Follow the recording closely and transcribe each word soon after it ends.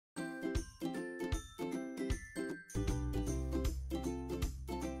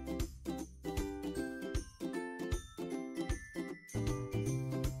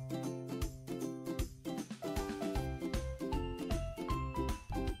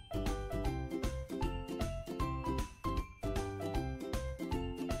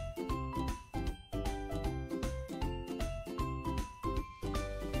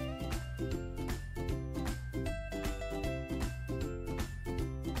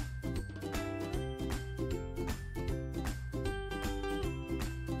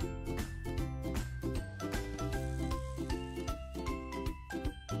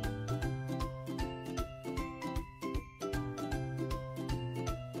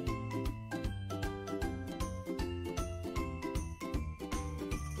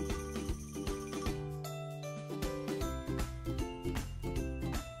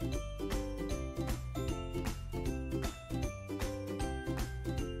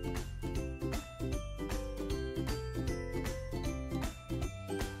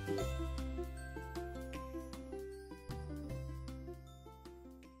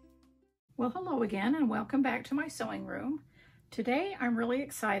Well, hello again and welcome back to my sewing room. Today I'm really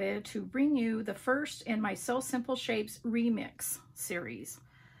excited to bring you the first in my Sew Simple Shapes REMiX series.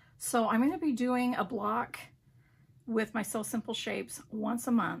 So I'm going to be doing a block with my Sew Simple Shapes once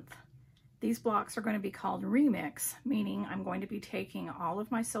a month. These blocks are going to be called REMiX, meaning I'm going to be taking all of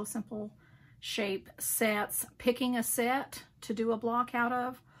my Sew Simple Shape sets, picking a set to do a block out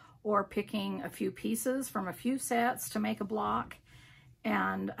of, or picking a few pieces from a few sets to make a block.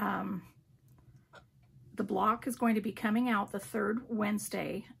 And the block is going to be coming out the third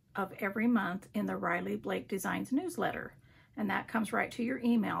Wednesday of every month in the Riley Blake Designs newsletter. And that comes right to your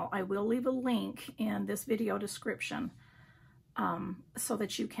email. I will leave a link in this video description so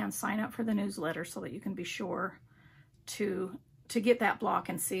that you can sign up for the newsletter so that you can be sure to get that block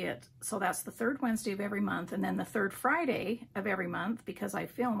and see it. So that's the third Wednesday of every month, and then the third Friday of every month, because I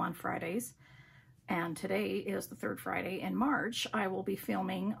film on Fridays, and today is the third Friday in March, I will be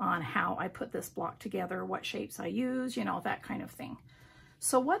filming on how I put this block together, what shapes I use, you know, that kind of thing.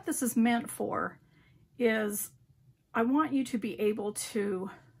 So what this is meant for is I want you to be able to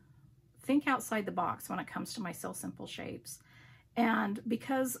think outside the box when it comes to my Sew Simple Shapes. And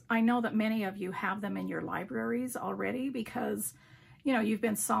because I know that many of you have them in your libraries already, because, you know, you've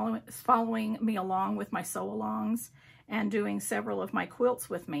been following me along with my sew-alongs and doing several of my quilts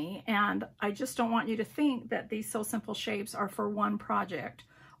with me. And I just don't want you to think that these Sew Simple Shapes are for one project,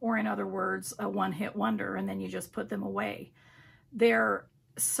 or in other words, a one-hit wonder, and then you just put them away. They're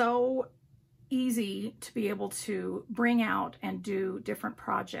so easy to be able to bring out and do different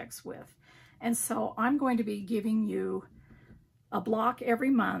projects with. And so I'm going to be giving you a block every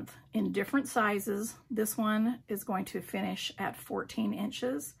month in different sizes. This one is going to finish at 14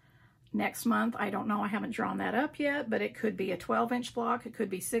 inches. Next month, I don't know, I haven't drawn that up yet, but it could be a 12-inch block, it could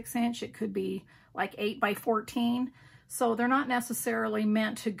be 6-inch, it could be like 8 by 14. So they're not necessarily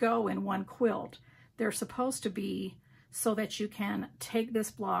meant to go in one quilt. They're supposed to be so that you can take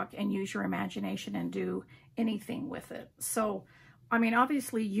this block and use your imagination and do anything with it. So, I mean,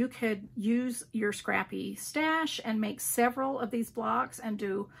 obviously you could use your scrappy stash and make several of these blocks and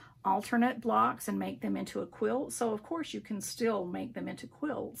do alternate blocks and make them into a quilt. So of course you can still make them into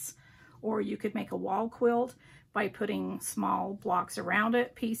quilts. Or you could make a wall quilt by putting small blocks around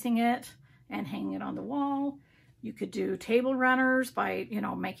it, piecing it, and hanging it on the wall. You could do table runners by, you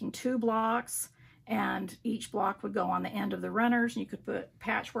know, making 2 blocks, and each block would go on the end of the runners, and you could put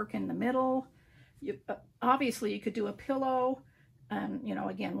patchwork in the middle. Obviously, you could do a pillow, you know,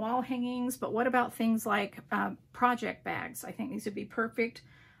 again, wall hangings, but what about things like project bags? I think these would be perfect.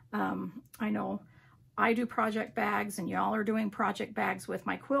 I know I do project bags, and y'all are doing project bags with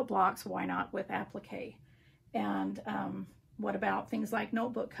my quilt blocks. Why not with applique? And what about things like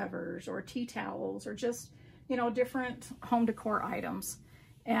notebook covers or tea towels, or just, you know, different home decor items?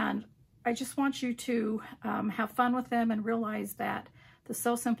 And I just want you to have fun with them and realize that the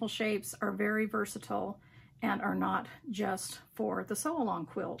Sew Simple Shapes are very versatile and are not just for the sew-along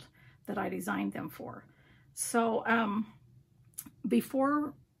quilt that I designed them for. So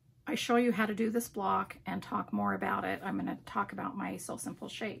before I show you how to do this block and talk more about it, I'm going to talk about my Sew Simple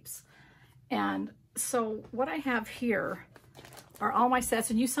Shapes. And so what I have here are all my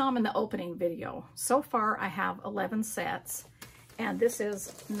sets, and you saw them in the opening video. So far I have 11 sets, and this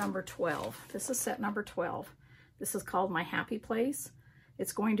is number 12. This is set number 12. This is called my Happy Place.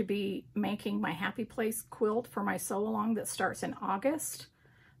 It's going to be making my Happy Place quilt for my sew-along that starts in August,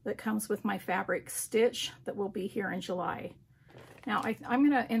 that comes with my fabric stitch that will be here in July. Now, I'm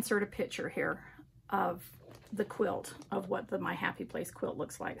going to insert a picture here of the quilt, of what my Happy Place quilt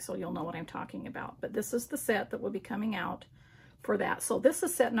looks like, so you'll know what I'm talking about. But this is the set that will be coming out for that. So this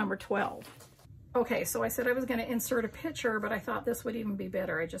is set number 12. Okay, so I said I was going to insert a picture, but I thought this would even be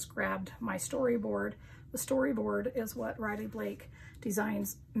better. I just grabbed my storyboard. The storyboard is what Riley Blake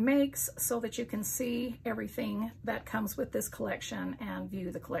Designs makes so that you can see everything that comes with this collection and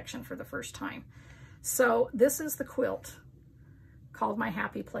view the collection for the first time. So this is the quilt called my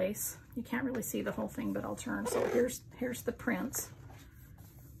Happy Place. You can't really see the whole thing, but I'll turn. So here's the prints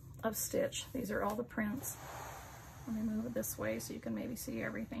of stitch. These are all the prints. Let me move it this way so you can maybe see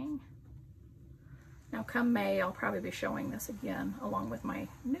everything. Now come May, I'll probably be showing this again along with my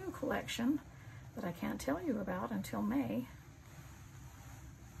new collection that I can't tell you about until May.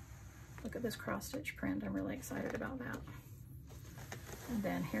 Look at this cross stitch print. I'm really excited about that. And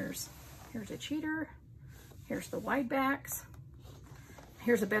then here's a cheater. Here's the wide backs.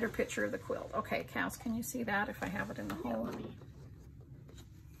 Here's a better picture of the quilt. Okay, Cass, can you see that if I have it in the hole?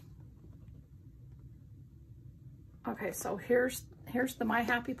 Okay, so here's the My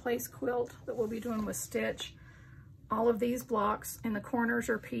Happy Place quilt that we'll be doing with stitch. all of these blocks in the corners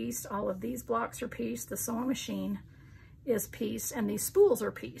are pieced. All of these blocks are pieced. The sewing machine is pieced, and these spools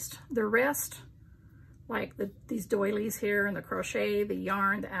are pieced. The rest, like these doilies here, and the crochet, the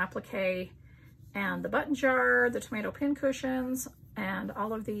yarn, the applique, and the button jar, the tomato pin cushions, and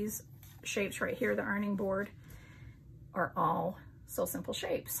all of these shapes right here, the ironing board, are all Sew Simple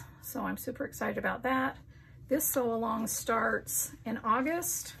shapes. So I'm super excited about that. This sew along starts in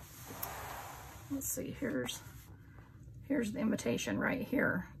August. Let's see, here's the invitation right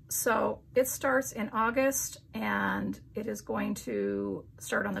here. So it starts in August, and it is going to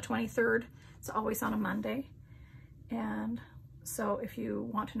start on the 23rd. It's always on a Monday. And so if you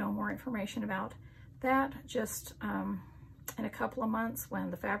want to know more information about that, just in a couple of months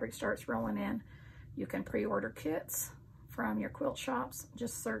when the fabric starts rolling in, you can pre-order kits from your quilt shops.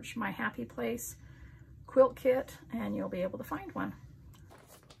 Just search My Happy Place quilt kit and you'll be able to find one.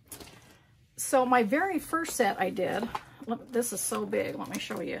 So my very first set I did, look, this is so big, let me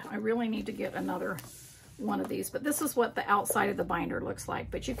show you. I really need to get another one of these, but this is what the outside of the binder looks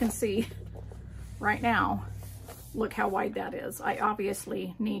like. But you can see right now, look how wide that is. I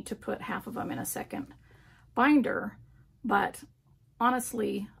obviously need to put half of them in a second binder, but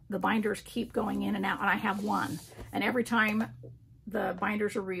honestly, the binders keep going in and out, and I have one. And every time the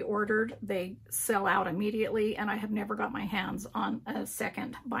binders are reordered, they sell out immediately, and I have never got my hands on a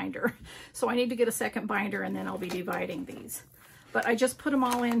second binder. So I need to get a second binder, and then I'll be dividing these. But I just put them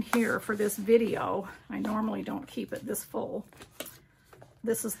all in here for this video. I normally don't keep it this full.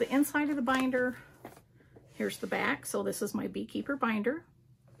 This is the inside of the binder. Here's the back. So this is my beekeeper binder.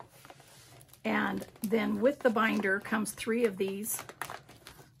 And then with the binder comes 3 of these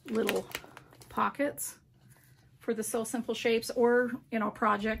little pockets for the Sew Simple shapes, or, you know,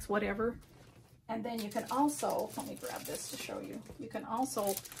 projects, whatever. And then you can also, let me grab this to show you. You can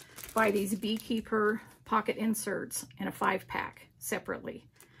also buy these beekeeper pocket inserts in a 5-pack separately.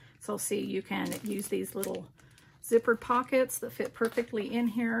 So see, you can use these little zippered pockets that fit perfectly in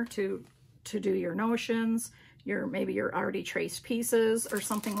here to do your notions, maybe your already traced pieces or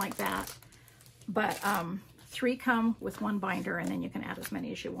something like that. But 3 come with 1 binder, and then you can add as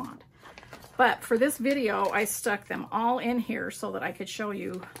many as you want. But for this video, I stuck them all in here so that I could show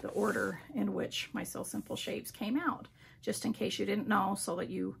you the order in which my Sew Simple shapes came out, just in case you didn't know, so that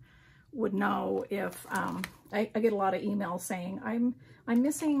you would know if, I get a lot of emails saying, I'm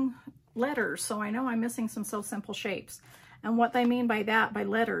missing letters, so I know I'm missing some Sew Simple shapes. And what they mean by that, by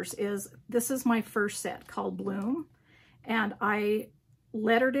letters, is this is my first set called Bloom, and I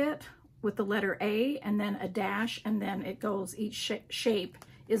lettered it with the letter A and then a dash, and then it goes, each shape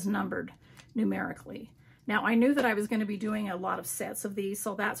is numbered numerically. Now I knew that I was going to be doing a lot of sets of these,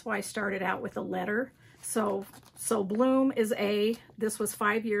 so that's why I started out with a letter. So Bloom is A. This was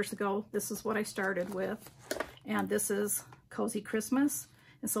 5 years ago. This is what I started with. And this is Cozy Christmas.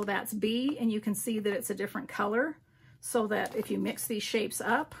 And so that's B, and you can see that it's a different color, so that if you mix these shapes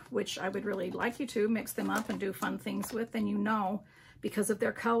up, which I would really like you to mix them up and do fun things with, then you know, because of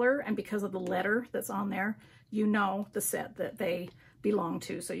their color and because of the letter that's on there, you know the set that they belong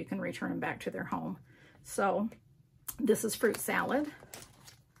to, so you can return them back to their home. So this is Fruit Salad.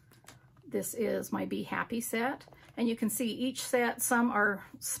 This is my Be Happy set. And you can see each set, some are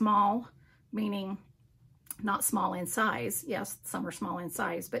small, meaning not small in size. Yes, some are small in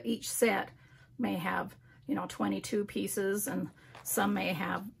size, but each set may have, you know, 22 pieces, and some may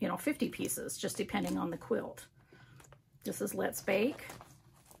have, you know, 50 pieces, just depending on the quilt. This is Let's Bake.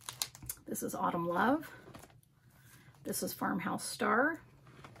 This is Autumn Love. This is Farmhouse Star.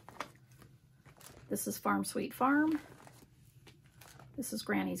 This is Farm Sweet Farm. This is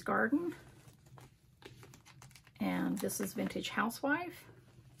Granny's Garden. And this is Vintage Housewife.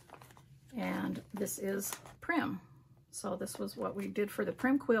 And this is Prim. So this was what we did for the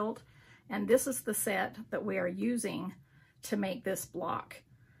Prim quilt. And this is the set that we are using to make this block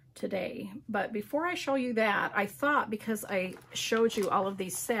today. But before I show you that, I thought, because I showed you all of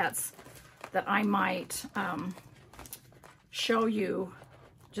these sets, that I might show you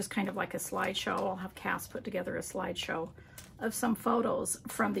just kind of like a slideshow. I'll have Cass put together a slideshow of some photos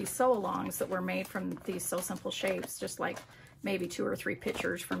from these sew-alongs that were made from these Sew Simple shapes, just like maybe 2 or 3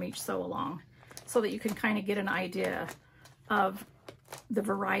 pictures from each sew-along, so that you can kind of get an idea of the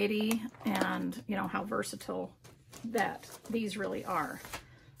variety and, you know, how versatile that these really are.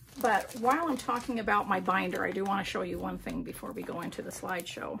 But while I'm talking about my binder, I do want to show you one thing before we go into the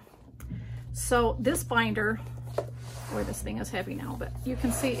slideshow. So this binder, boy, this thing is heavy now, but you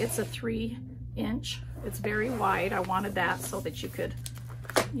can see it's a 3-inch. It's very wide. I wanted that so that you could,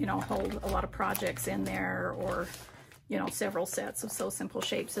 you know, hold a lot of projects in there, or, you know, several sets of Sew Simple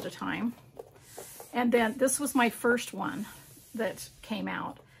shapes at a time. And then this was my first one that came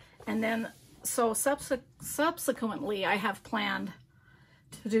out. And then, so subsequently, I have planned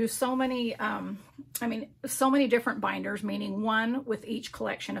to do so many, so many different binders, meaning one with each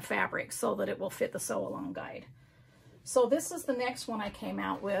collection of fabrics so that it will fit the sew along guide. So this is the next one I came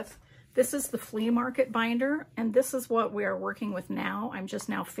out with. This is the flea market binder, and this is what we are working with now. I'm just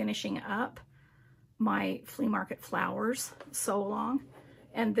now finishing up my flea market flowers sew along,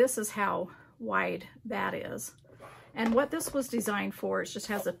 and this is how wide that is. And what this was designed for, it just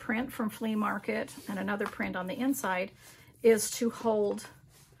has a print from flea market and another print on the inside, is to hold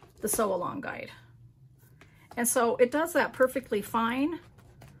the sew along guide. And so it does that perfectly fine,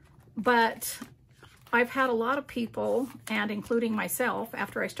 but I've had a lot of people, and including myself,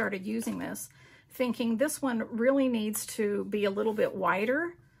 after I started using this, thinking this one really needs to be a little bit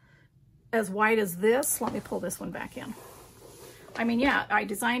wider, as wide as this. Let me pull this one back in. I mean, yeah, I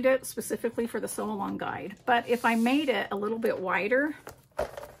designed it specifically for the sew along guide, but if I made it a little bit wider,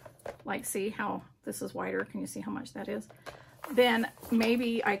 like see how this is wider, can you see how much that is? Then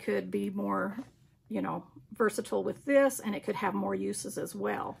maybe I could be more, you know, versatile with this, and it could have more uses as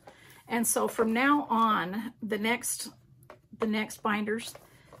well. And so from now on, the next binders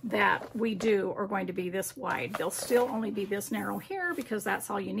that we do are going to be this wide. They'll still only be this narrow here because that's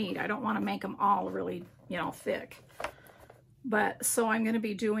all you need. I don't want to make them all really, you know, thick. But so I'm going to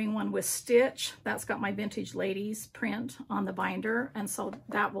be doing one with stitch. That's got my Vintage Ladies print on the binder, and so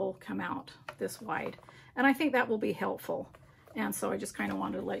that will come out this wide. And I think that will be helpful. And so I just kind of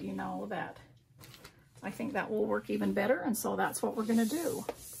wanted to let you know that I think that will work even better, and so that's what we're going to do.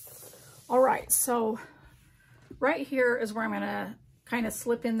 All right, so right here is where I'm going to kind of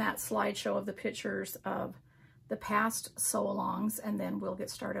slip in that slideshow of the pictures of the past sew-alongs, and then we'll get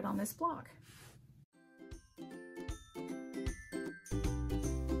started on this block.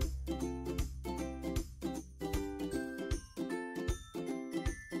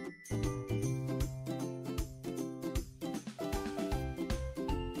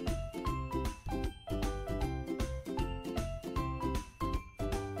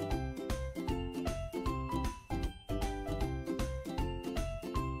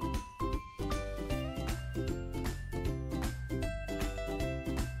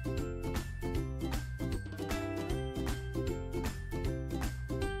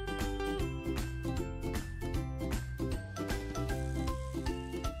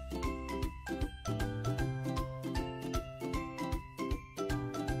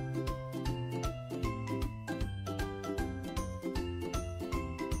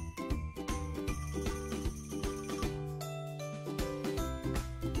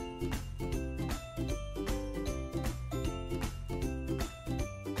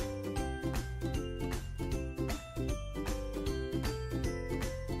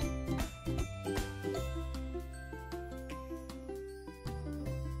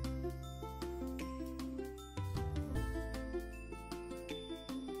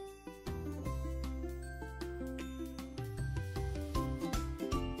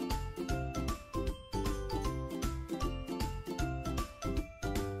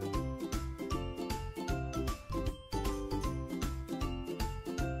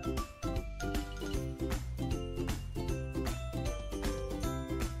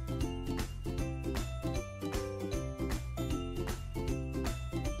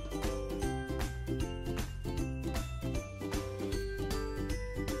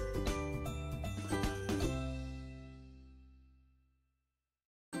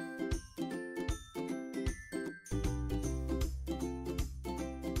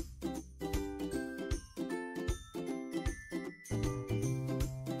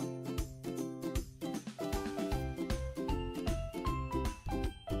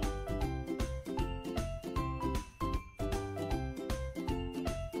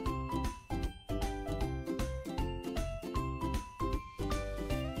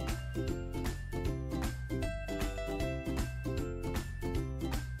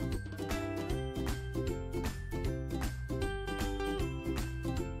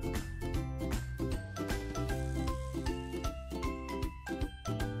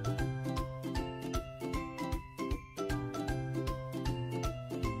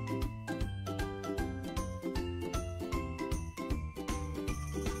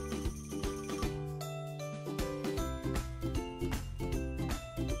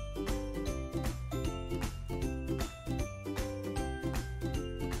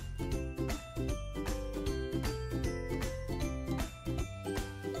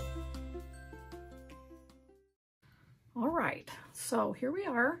 right, so here we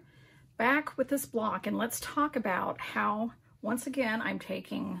are back with this block, and let's talk about how, once again, I'm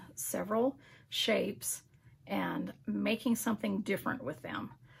taking several shapes and making something different with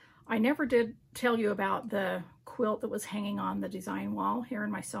them. I never did tell you about the quilt that was hanging on the design wall here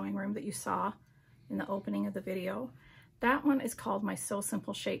in my sewing room that you saw in the opening of the video. That one is called my Sew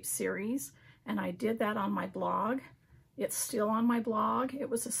Simple Shapes series, and I did that on my blog. It's still on my blog. It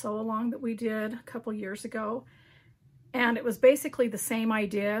was a sew along that we did a couple years ago, and it was basically the same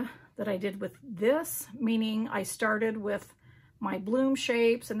idea that I did with this, meaning I started with my bloom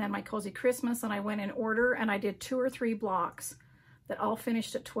shapes and then my Cozy Christmas, and I went in order, and I did 2 or 3 blocks that all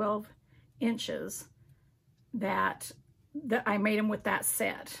finished at 12 inches that I made them with that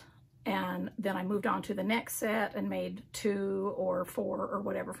set. And then I moved on to the next set and made 2 or 4 or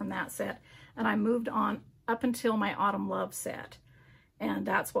whatever from that set. And I moved on up until my Autumn Love set. And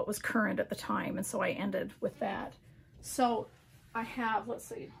that's what was current at the time. And so I ended with that. So I have, let's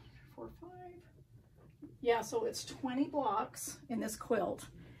see, 4, 5. Yeah, so it's 20 blocks in this quilt.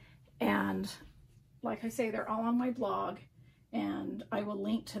 And like I say, they're all on my blog. And I will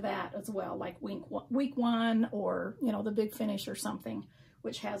link to that as well, like week 1 or, you know, the big finish or something,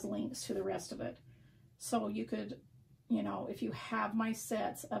 which has links to the rest of it. So you could, you know, if you have my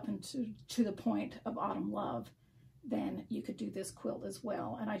sets up to the point of Autumn Love, then you could do this quilt as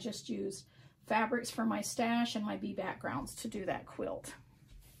well. And I just use fabrics from my stash and my bee backgrounds to do that quilt.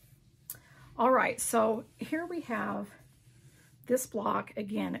 All right, so here we have this block.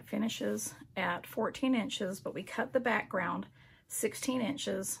 Again, it finishes at 14 inches, but we cut the background 16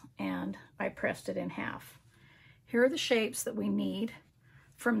 inches and I pressed it in half. Here are the shapes that we need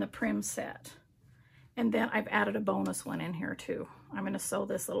from the Prim set. And then I've added a bonus one in here too. I'm going to sew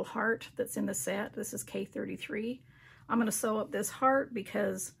this little heart that's in the set. This is K33. I'm going to sew up this heart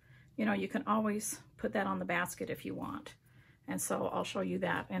because, you know, you can always put that on the basket if you want. And so I'll show you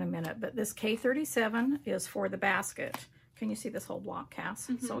that in a minute. But this K37 is for the basket. Can you see this whole block, Cass?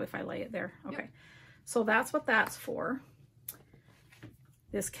 Mm-hmm. So if I lay it there, okay. Yep. So that's what that's for.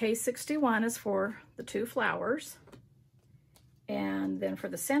 This K61 is for the 2 flowers. And then for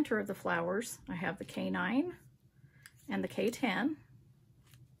the center of the flowers, I have the K9 and the K10.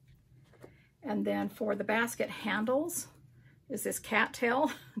 And then for the basket handles is this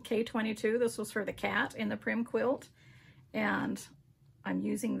cattail, K22. This was for the cat in the Prim quilt. And I'm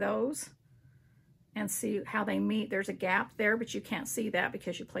using those and see how they meet. There's a gap there, but you can't see that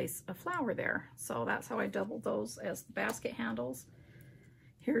because you place a flower there. So that's how I doubled those as the basket handles.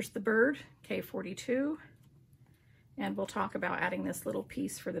 Here's the bird, K42. And we'll talk about adding this little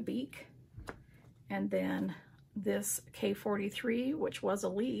piece for the beak. And then this K43, which was a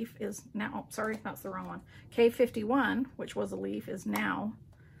leaf, is now, sorry, that's the wrong one. K51, which was a leaf, is now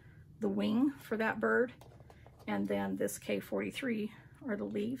the wing for that bird. And then this K43 are the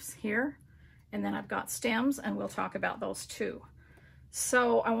leaves here. And then I've got stems, and we'll talk about those too.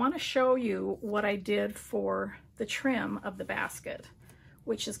 So I want to show you what I did for the trim of the basket,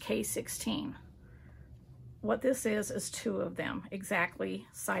 which is K16. What this is 2 of them exactly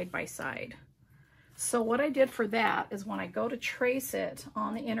side by side. So what I did for that is when I go to trace it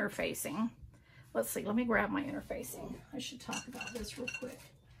on the interfacing, let's see, let me grab my interfacing. I should talk about this real quick.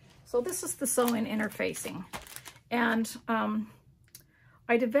 So this is the sew-in interfacing. And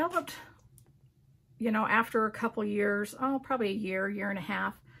I developed, you know, after a couple years, probably a year and a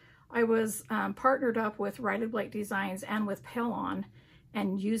half, I was partnered up with Riley Blake Designs and with Pellon,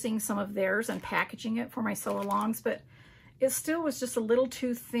 and using some of theirs and packaging it for my sew-alongs, but it still was just a little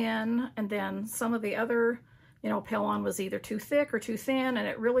too thin. And then some of the other, you know, Pellon was either too thick or too thin, and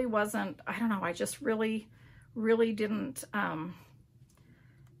it really wasn't, I don't know, I just really didn't, I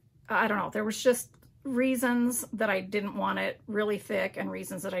don't know, there was just reasons that I didn't want it really thick and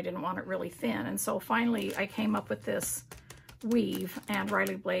reasons that I didn't want it really thin. And so finally I came up with this weave, and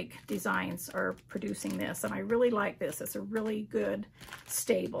Riley Blake Designs are producing this, and I really like this. It's a really good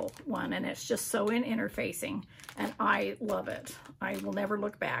stable one, and it's just sew-in interfacing, and I love it. I will never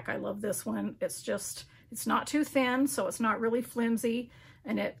look back. I love this one. It's just, it's not too thin, so it's not really flimsy,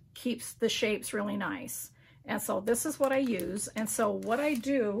 and it keeps the shapes really nice. And so this is what I use. And so what I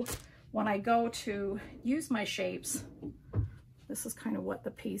do when I go to use my shapes, this is kind of what the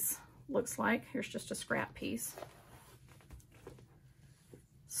piece looks like. Here's just a scrap piece.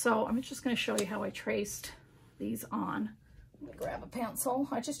 So I'm just going to show you how I traced these on. Let me grab a pencil.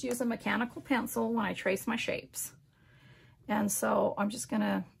 I just use a mechanical pencil when I trace my shapes. And so I'm just going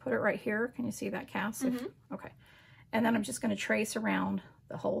to put it right here. Can you see that, Cass? Mm-hmm. Okay. And then I'm just going to trace around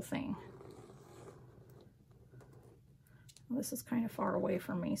the whole thing. This is kind of far away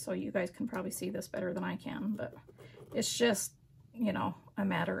from me, so you guys can probably see this better than I can, but it's just, you know, a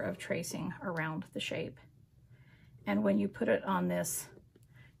matter of tracing around the shape. And when you put it on this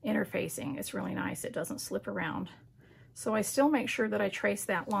interfacing. It's really nice. It doesn't slip around. So I still make sure that I trace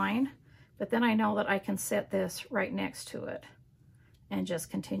that line, but then I know that I can set this right next to it and just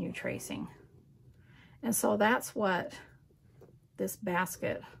continue tracing. And so that's what this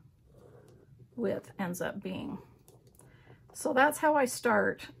basket width ends up being. So that's how I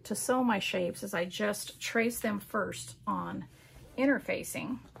start to sew my shapes, is I just trace them first on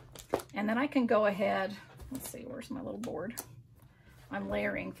interfacing. And then I can go ahead, let's see, where's my little board? I'm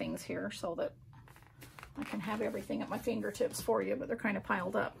layering things here so that I can have everything at my fingertips for you, but they're kind of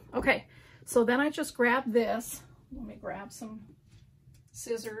piled up. Okay, so then I just grab this. Let me grab some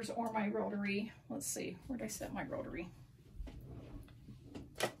scissors or my rotary. Let's see, where did I set my rotary?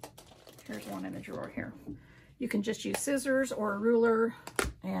 Here's one in the drawer here. You can just use scissors or a ruler,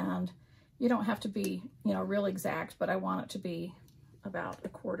 and you don't have to be, you know, real exact, but I want it to be about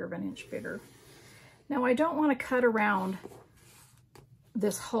 1/4 of an inch bigger. Now I don't want to cut around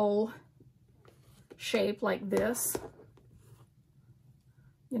this whole shape like this,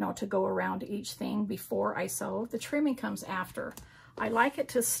 you know, to go around each thing before I sew. The trimming comes after. I like it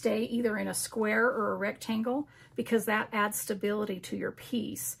to stay either in a square or a rectangle because that adds stability to your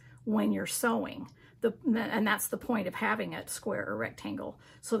piece when you're sewing. And that's the point of having it square or rectangle,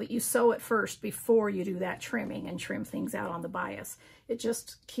 so that you sew it first before you do that trimming and trim things out on the bias. It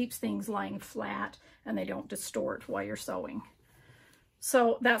just keeps things lying flat and they don't distort while you're sewing.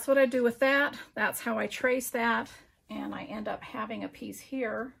 So that's what I do with that. That's how I trace that, and I end up having a piece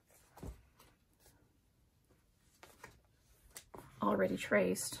here already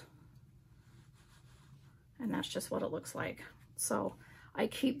traced, and that's just what it looks like. So I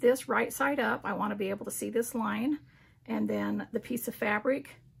keep this right side up. I want to be able to see this line, and then the piece of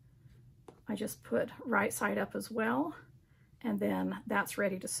fabric I just put right side up as well, and then that's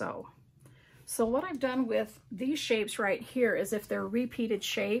ready to sew. So what I've done with these shapes right here is, if they're repeated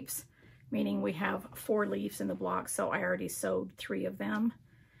shapes, meaning we have 4 leaves in the block, so I already sewed 3 of them,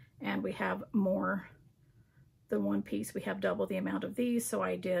 and we have more than one piece. We have double the amount of these, so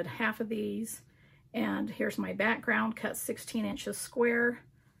I did half of these. And here's my background, cut 16 inches square,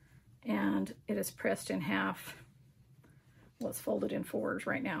 and it is pressed in half. Well, it's folded in 4s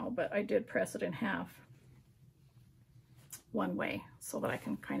right now, but I did press it in half one way so that I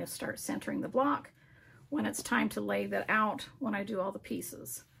can kind of start centering the block when it's time to lay that out when I do all the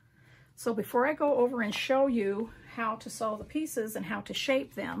pieces. So before I go over and show you how to sew the pieces and how to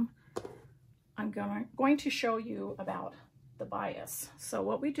shape them, I'm going to show you about the bias. So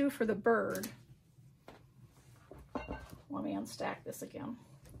what we do for the bird, let me unstack this again.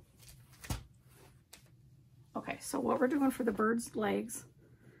 Okay, so what we're doing for the bird's legs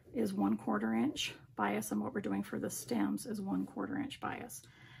is 1/4 inch bias, and what we're doing for the stems is 1/4 inch bias.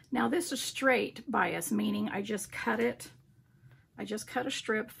 Now this is straight bias, meaning I just cut it. I just cut a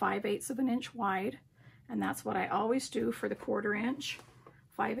strip 5/8 of an inch wide, and that's what I always do for the 1/4 inch,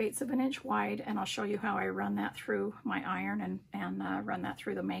 5/8 of an inch wide, and I'll show you how I run that through my iron and run that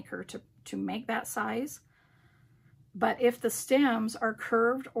through the maker to make that size. But if the stems are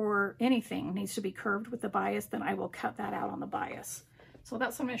curved or anything needs to be curved with the bias, then I will cut that out on the bias. So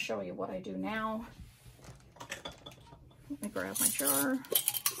that's what I'm going to show you what I do now. Let me grab my jar.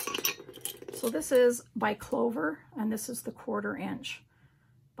 So this is by Clover, and this is the 1/4 inch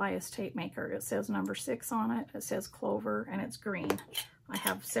bias tape maker. It says number 6 on it. It says Clover, and it's green. I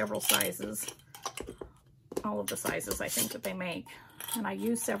have several sizes, all of the sizes I think that they make, and I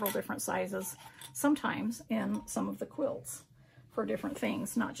use several different sizes sometimes in some of the quilts for different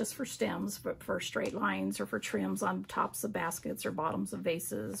things, not just for stems, but for straight lines or for trims on tops of baskets or bottoms of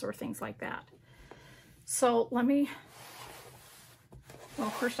vases or things like that. So well,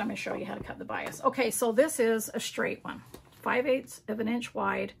 first I'm going to show you how to cut the bias. Okay, so this is a straight one, 5/8 of an inch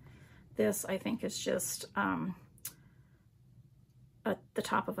wide. This I think is just at the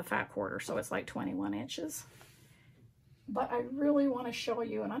top of a fat quarter, so it's like 21 inches. But I really want to show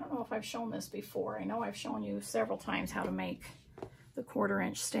you, and I don't know if I've shown this before. I know I've shown you several times how to make the 1/4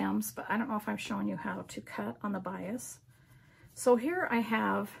 inch stems, but I don't know if I've shown you how to cut on the bias. So here I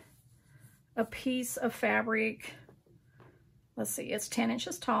have a piece of fabric. Let's see, it's 10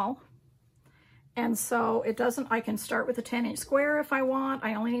 inches tall. And so it doesn't, I can start with a 10-inch square if I want.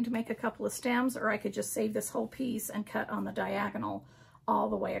 I only need to make a couple of stems, or I could just save this whole piece and cut on the diagonal all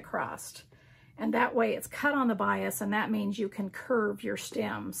the way across. And that way it's cut on the bias, and that means you can curve your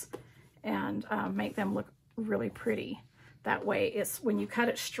stems and make them look really pretty. That way it's, when you cut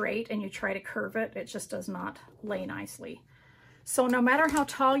it straight and you try to curve it, it just does not lay nicely. So no matter how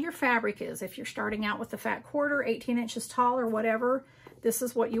tall your fabric is, if you're starting out with the fat quarter, 18 inches tall or whatever, this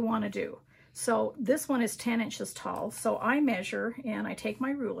is what you want to do. So this one is 10 inches tall. So I measure and I take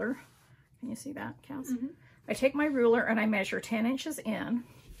my ruler. Can you see that, Cass? Mm-hmm. I take my ruler and I measure 10 inches in,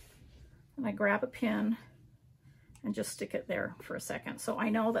 and I grab a pin and just stick it there for a second. So I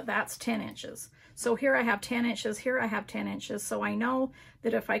know that that's 10 inches. So here I have 10 inches, here I have 10 inches. So I know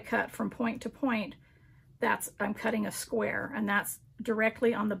that if I cut from point to point, I'm cutting a square, and that's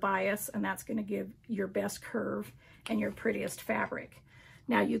directly on the bias, and that's going to give your best curve and your prettiest fabric.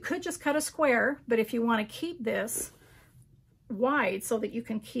 Now you could just cut a square, but if you want to keep this wide so that you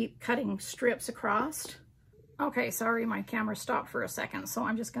can keep cutting strips across. Okay, sorry, my camera stopped for a second, so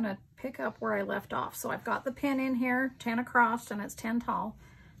I'm just going to pick up where I left off. So I've got the pin in here, 10 across, and it's 10 tall.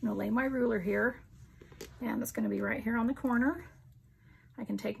 I'm going to lay my ruler here, and it's going to be right here on the corner. I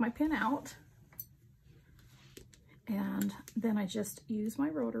can take my pin out, and then I just use my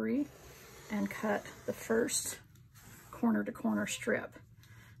rotary and cut the first corner to corner strip.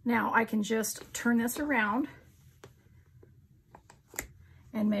 Now I can just turn this around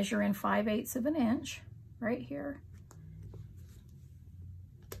and measure in 5/8 of an inch right here.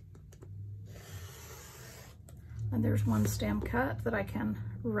 And there's one stem cut that I can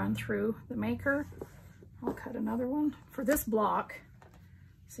run through the maker. I'll cut another one. For this block,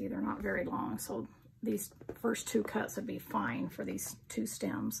 see, they're not very long, so these first two cuts would be fine for these two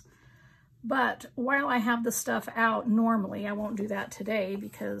stems. But while I have the stuff out, normally, I won't do that today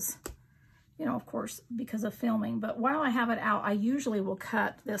because, you know, of course, because of filming, but while I have it out, I usually will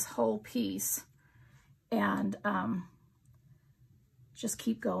cut this whole piece and just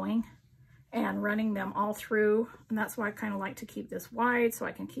keep going and running them all through. And that's why I kind of like to keep this wide so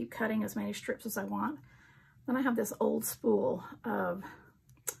I can keep cutting as many strips as I want. Then I have this old spool of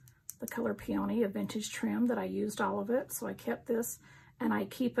the color peony, a vintage trim that I used all of it. So I kept this and I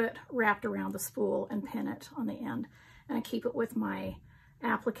keep it wrapped around the spool and pin it on the end. And I keep it with my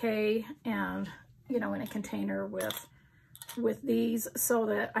applique and, you know, in a container with these so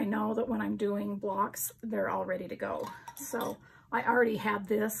that I know that when I'm doing blocks, they're all ready to go. So I already had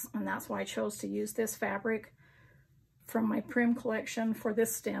this, and that's why I chose to use this fabric from my Prim collection for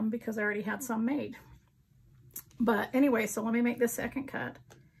this stem, because I already had some made. But anyway, so let me make this second cut.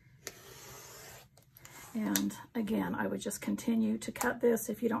 And again, I would just continue to cut this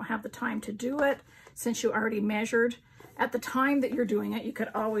if you don't have the time to do it, since you already measured. At the time that you're doing it, you could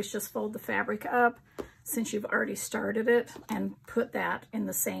always just fold the fabric up, since you've already started it, and put that in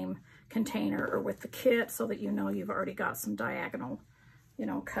the same container or with the kit so that you know you've already got some diagonal, you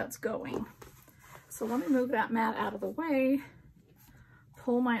know, cuts going. So let me move that mat out of the way,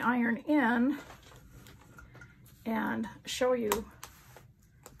 pull my iron in, and show you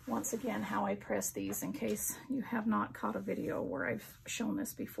once again how I press these in case you have not caught a video where I've shown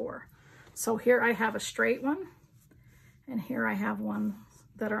this before. So here I have a straight one, and here I have one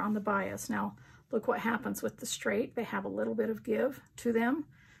that are on the bias. Now look what happens with the straight. They have a little bit of give to them.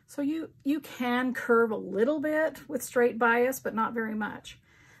 So you can curve a little bit with straight bias, but not very much.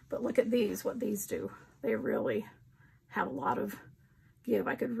 But look at these, what these do. They really have a lot of give.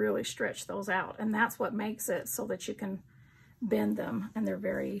 I could really stretch those out. And that's what makes it so that you can bend them, and they're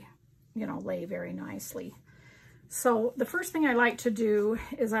very, you know, lay very nicely. So the first thing I like to do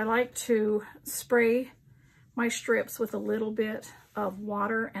is I like to spray my strips with a little bit of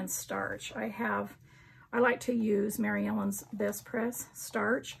water and starch. I like to use Mary Ellen's Best Press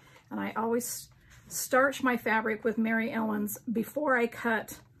starch, and I always starch my fabric with Mary Ellen's before I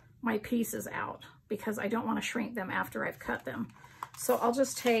cut my pieces out, because I don't want to shrink them after I've cut them. So I'll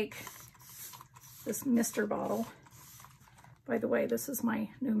just take this mister bottle. By the way, this is my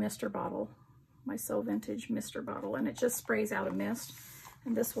new mister bottle, my So Vintage mister bottle, and it just sprays out a mist,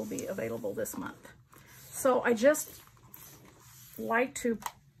 and this will be available this month. So I just like to,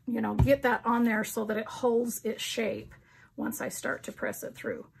 you know, get that on there so that it holds its shape once I start to press it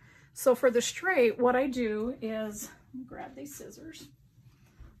through. So for the straight, what I do is grab these scissors.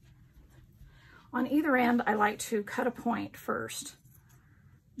 On either end, I like to cut a point first,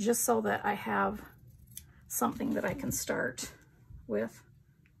 just so that I have something that I can start with.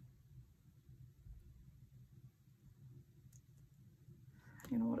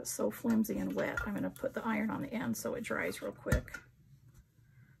 You know what, it's so flimsy and wet. I'm going to put the iron on the end so it dries real quick.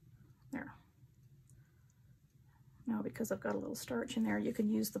 There. Now, because I've got a little starch in there, you can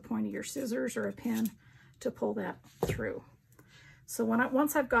use the point of your scissors or a pin to pull that through. So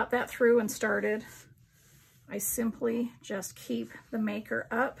once I've got that through and started, I simply just keep the maker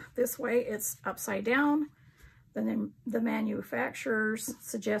up. This way it's upside down. Then the manufacturers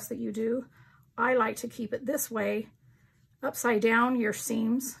suggest that you do. I like to keep it this way. Upside down, your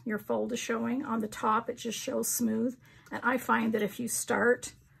seams, your fold is showing. On the top, it just shows smooth. And I find that if you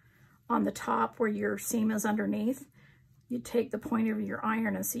start on the top where your seam is underneath, you take the point of your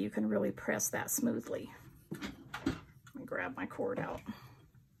iron and see you can really press that smoothly. Let me grab my cord out.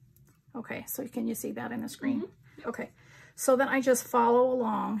 Okay, so can you see that in the screen? Mm-hmm. Okay, so then I just follow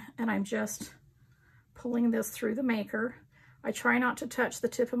along and I'm just pulling this through the maker. I try not to touch the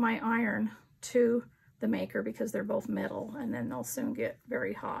tip of my iron to the maker because they're both metal and then they'll soon get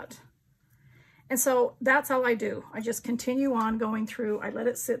very hot. And so that's all I do. I just continue on going through. I let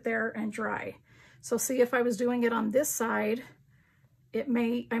it sit there and dry. So see, if I was doing it on this side, it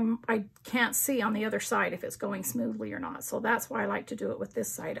may, I can't see on the other side if it's going smoothly or not. So that's why I like to do it with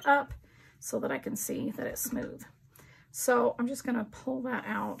this side up so that I can see that it's smooth. So I'm just gonna pull that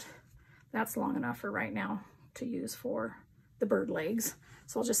out. That's long enough for right now to use for the bird legs.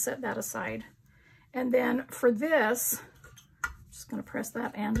 So I'll just set that aside. And then for this, I'm just gonna press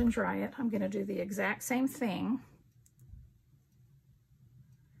that end and dry it. I'm gonna do the exact same thing.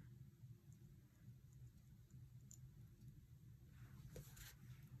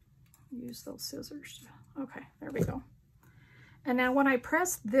 Use those scissors. Okay, there we go. And now when I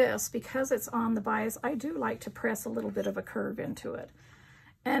press this, because it's on the bias, I do like to press a little bit of a curve into it.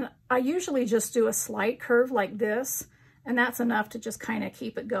 And I usually just do a slight curve like this, and that's enough to just kind of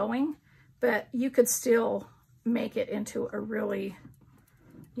keep it going. But you could still make it into a really,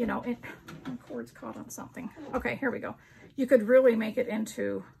 you know, my cord's caught on something. Okay, here we go. You could really make it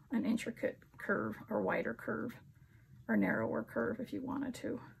into an intricate curve or wider curve or narrower curve if you wanted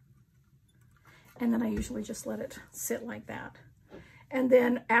to. And then I usually just let it sit like that. And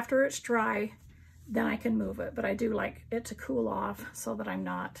then after it's dry, then I can move it. But I do like it to cool off so that I'm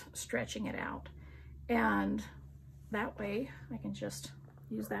not stretching it out. And that way I can just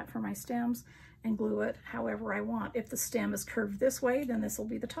use that for my stems and glue it however I want. If the stem is curved this way, then this will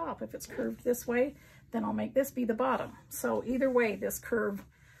be the top. If it's curved this way, then I'll make this be the bottom. So either way, this curve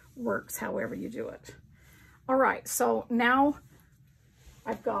works however you do it. All right, so now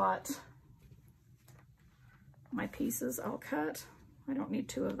I've got my pieces all cut. I don't need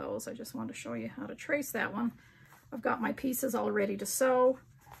two of those. I just want to show you how to trace that one. I've got my pieces all ready to sew.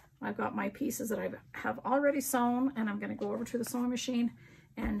 I've got my pieces that I have already sewn, and I'm going to go over to the sewing machine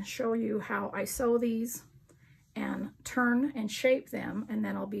and show you how I sew these and turn and shape them, and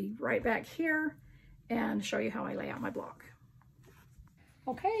then I'll be right back here and show you how I lay out my block.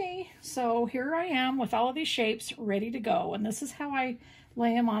 Okay, so here I am with all of these shapes ready to go, and this is how I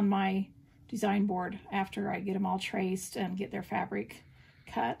lay them on my design board after I get them all traced and get their fabric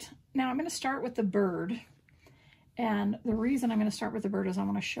cut. Now I'm going to start with the bird, and the reason I'm going to start with the bird is I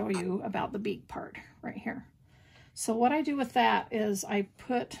want to show you about the beak part right here. So what I do with that is I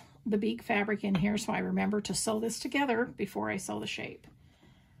put the beak fabric in here so I remember to sew this together before I sew the shape.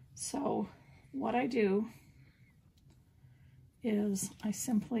 So what I do is I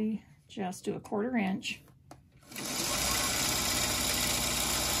simply just do a 1/4 inch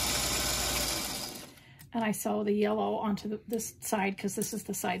and I sew the yellow onto this side because this is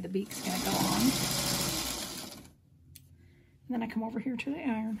the side the beak's going to go on. And then I come over here to the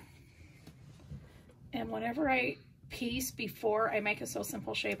iron. And whenever I piece before I make a So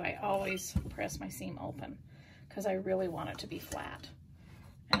Simple shape, I always press my seam open because I really want it to be flat.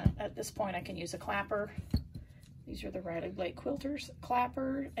 And at this point I can use a clapper. These are the Riley Blake Quilters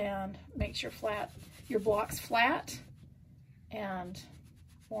clapper, and makes your blocks flat and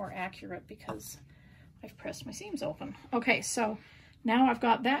more accurate because I've pressed my seams open. Okay, so now I've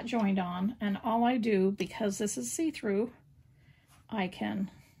got that joined on, and all I do, because this is see-through, I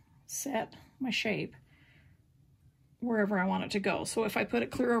can set my shape wherever I want it to go. So if I put it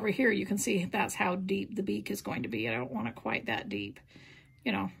clear over here, you can see that's how deep the beak is going to be. I don't want it quite that deep.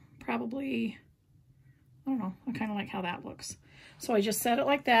 You know, probably, I don't know, I kind of like how that looks. So I just set it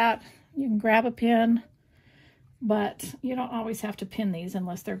like that. You can grab a pin, but you don't always have to pin these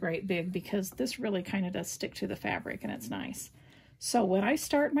unless they're great big, because this really kind of does stick to the fabric and it's nice. So when I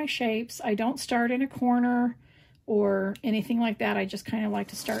start my shapes, I don't start in a corner or anything like that. I just kind of like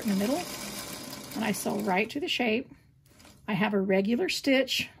to start in the middle, and I sew right to the shape. I have a regular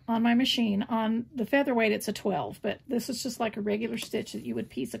stitch on my machine. On the Featherweight, it's a 12, but this is just like a regular stitch that you would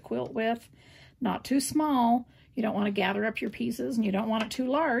piece a quilt with. Not too small. You don't want to gather up your pieces, and you don't want it too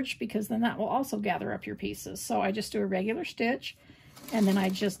large because then that will also gather up your pieces. So I just do a regular stitch, and then I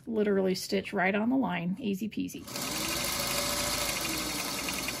just literally stitch right on the line. Easy peasy.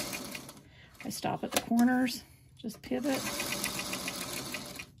 I stop at the corners, just pivot.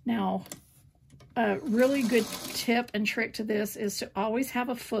 Now, a really good tip and trick to this is to always have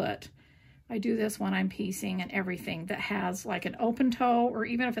a foot. I do this when I'm piecing and everything that has like an open toe, or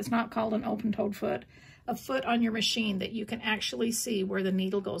even if it's not called an open-toed foot, a foot on your machine that you can actually see where the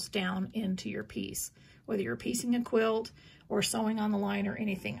needle goes down into your piece, whether you're piecing a quilt or sewing on the line or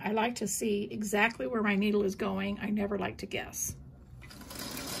anything. I like to see exactly where my needle is going. I never like to guess.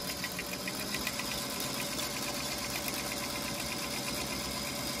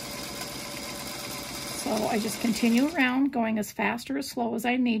 So I just continue around, going as fast or as slow as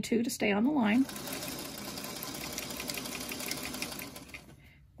I need to stay on the line.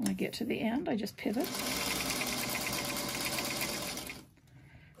 When I get to the end, I just pivot.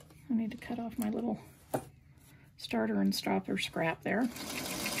 I need to cut off my little starter and stopper scrap there.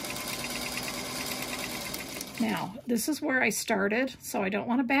 Now, this is where I started, so I don't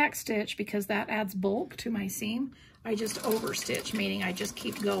want to backstitch because that adds bulk to my seam. I just overstitch, meaning I just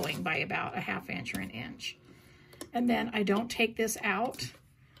keep going by about a 1/2 inch or an inch. And then I don't take this out.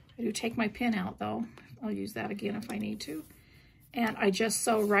 I do take my pin out though. I'll use that again if I need to. And I just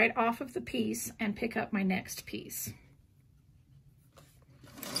sew right off of the piece and pick up my next piece.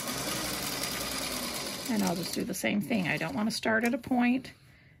 And I'll just do the same thing. I don't want to start at a point.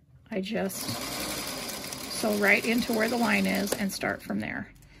 I just sew right into where the line is and start from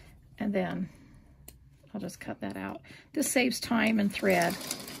there. And then I'll just cut that out. This saves time and thread,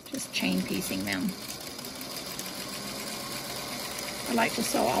 just chain piecing them. I like to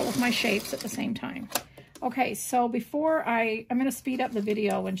sew all of my shapes at the same time. Okay, so before I'm going to speed up the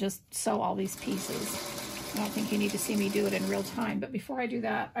video and just sew all these pieces. I don't think you need to see me do it in real time, but before I do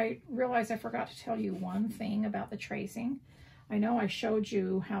that, I realized I forgot to tell you one thing about the tracing. I know I showed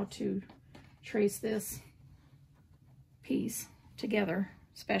you how to trace this piece together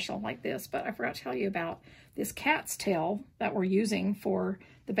special like this, but I forgot to tell you about this cat's tail that we're using for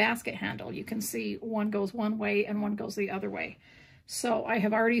the basket handle. You can see one goes one way and one goes the other way. So I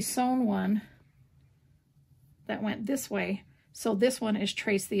have already sewn one that went this way, so this one is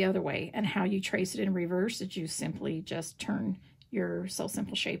traced the other way. And how you trace it in reverse is you simply just turn your Sew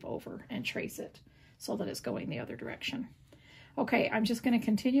Simple shape over and trace it so that it's going the other direction. Okay, I'm just going to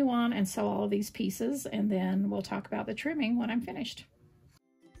continue on and sew all of these pieces, and then we'll talk about the trimming when I'm finished.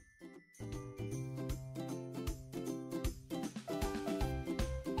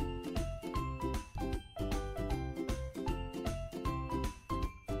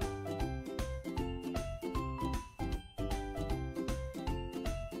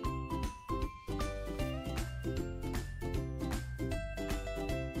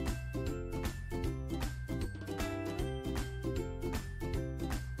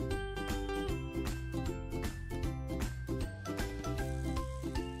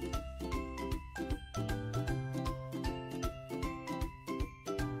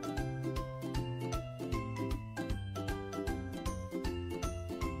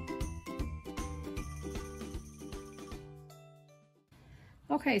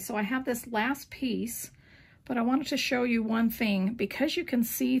 Okay, so I have this last piece, but I wanted to show you one thing because you can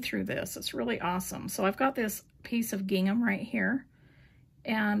see through this. It's really awesome. So I've got this piece of gingham right here,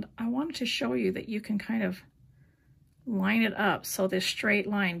 and I wanted to show you that you can kind of line it up so this straight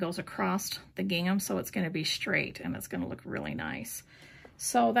line goes across the gingham, so it's going to be straight and it's going to look really nice.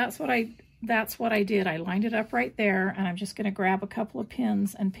 So that's what I did. I lined it up right there, and I'm just going to grab a couple of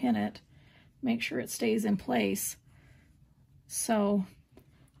pins and pin it, make sure it stays in place. So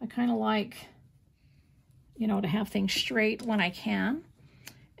I kind of like, you know, to have things straight when I can.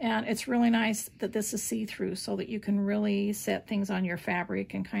 And it's really nice that this is see-through so that you can really set things on your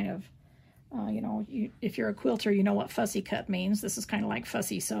fabric and kind of, you know, if you're a quilter, you know what fussy cut means. This is kind of like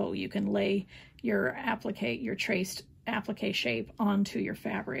fussy sew. You can lay your applique, your traced applique shape onto your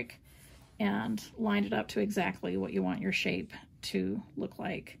fabric and line it up to exactly what you want your shape to look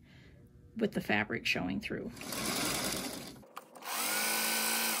like with the fabric showing through.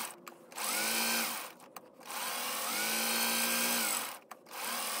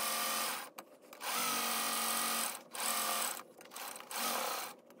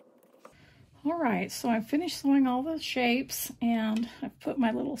 All right, so I've finished sewing all the shapes, and I've put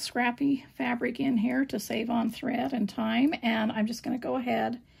my little scrappy fabric in here to save on thread and time, and I'm just going to go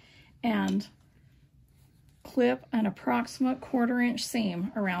ahead and clip an approximate 1/4 inch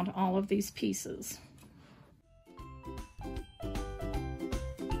seam around all of these pieces.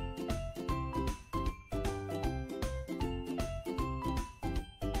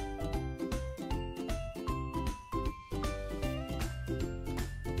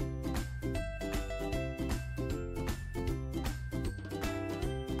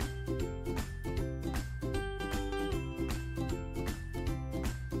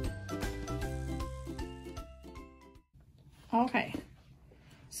 Okay,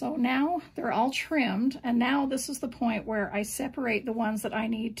 so now they're all trimmed, and now this is the point where I separate the ones that I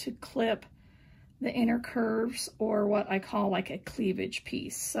need to clip the inner curves, or what I call like a cleavage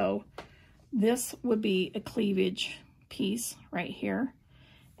piece. So this would be a cleavage piece right here.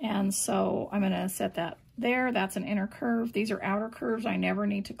 And so I'm going to set that there. That's an inner curve. These are outer curves. I never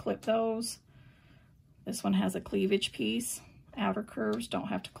need to clip those. This one has a cleavage piece. Outer curves, don't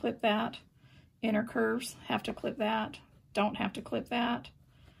have to clip that. Inner curves, have to clip that. Don't have to clip that.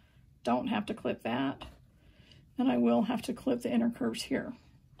 Don't have to clip that. And I will have to clip the inner curves here.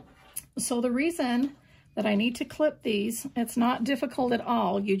 So the reason that I need to clip these, it's not difficult at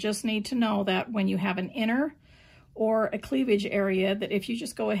all. You just need to know that when you have an inner or a cleavage area, that if you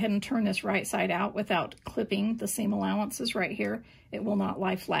just go ahead and turn this right side out without clipping the seam allowances right here, it will not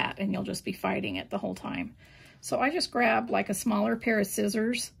lie flat and you'll just be fighting it the whole time. So I just grabbed like a smaller pair of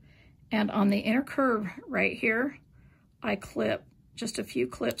scissors, and on the inner curve right here, I clip just a few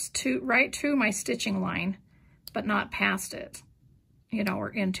clips right to my stitching line, but not past it, you know, or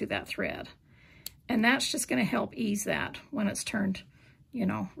into that thread. And that's just going to help ease that when it's turned, you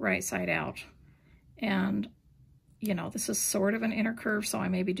know, right side out. And, you know, this is sort of an inner curve, so I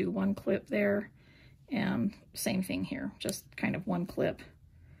maybe do one clip there, and same thing here, just kind of one clip.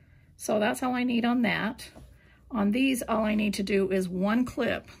 So that's all I need on that. On these, all I need to do is one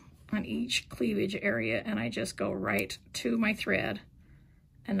clip on each cleavage area, and I just go right to my thread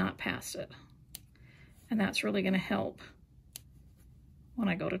and not past it. And that's really going to help when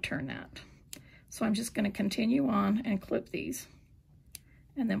I go to turn that. So I'm just going to continue on and clip these,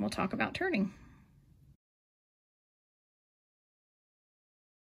 and then we'll talk about turning.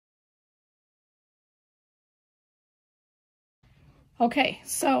 Okay,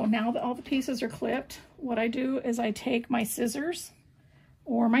 so now that all the pieces are clipped, what I do is I take my scissors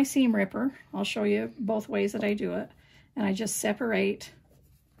or my seam ripper. I'll show you both ways that I do it. And I just separate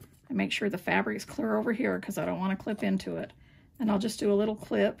and make sure the fabric's clear over here because I don't want to clip into it. And I'll just do a little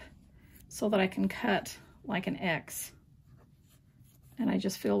clip so that I can cut like an X. And I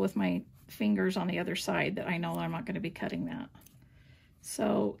just feel with my fingers on the other side that I know I'm not going to be cutting that.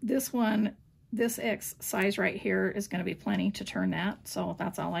 So this one, this X size right here is going to be plenty to turn that, so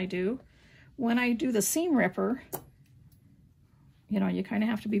that's all I do. When I do the seam ripper, you know, you kind of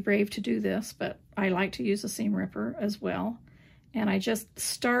have to be brave to do this, but I like to use a seam ripper as well. And I just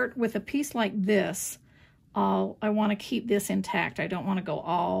start with a piece like this. I want to keep this intact. I don't want to go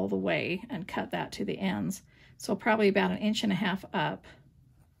all the way and cut that to the ends. So probably about 1.5 inches up.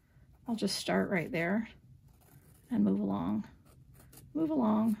 I'll just start right there and move along. Move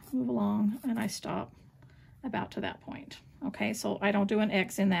along, and I stop about to that point. Okay, so I don't do an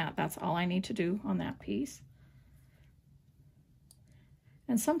X in that. That's all I need to do on that piece.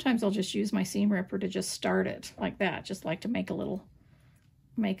 And sometimes I'll just use my seam ripper to just start it like that, just like to make a little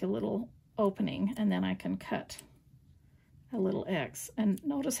opening, and then I can cut a little X. And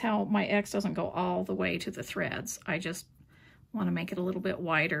notice how my X doesn't go all the way to the threads. I just want to make it a little bit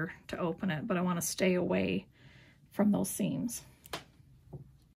wider to open it, but I want to stay away from those seams.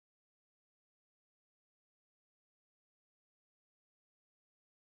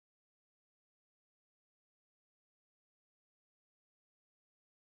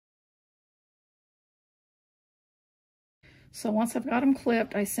 So once I've got them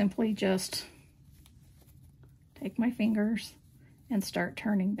clipped, I simply just take my fingers and start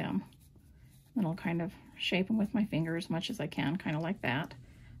turning them. And I'll kind of shape them with my finger as much as I can, kind of like that.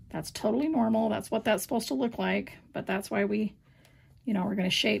 That's totally normal. That's what that's supposed to look like, but that's why we, you know, we're going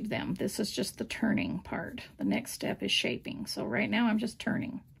to shape them. This is just the turning part. The next step is shaping. So right now I'm just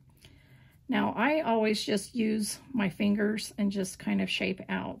turning. Now I always just use my fingers and just kind of shape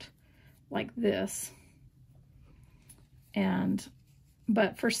out like this.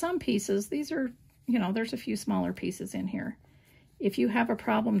 But for some pieces, these are, you know, there's a few smaller pieces in here. If you have a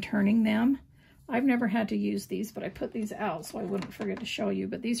problem turning them, I've never had to use these, but I put these out so I wouldn't forget to show you.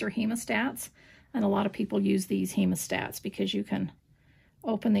 But these are hemostats, and a lot of people use these hemostats because you can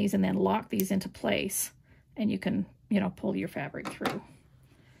open these and then lock these into place, and you can, you know, pull your fabric through.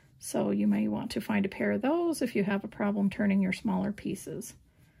 So you may want to find a pair of those if you have a problem turning your smaller pieces.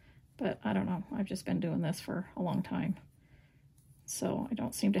 But I don't know, I've just been doing this for a long time, so I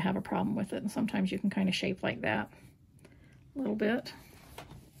don't seem to have a problem with it. And sometimes you can kind of shape like that a little bit.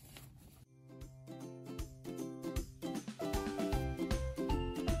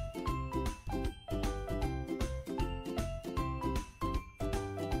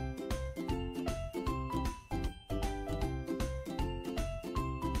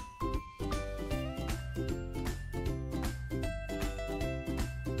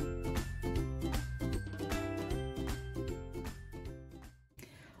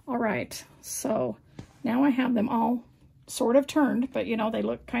 All right, so now I have them all sort of turned, but you know, they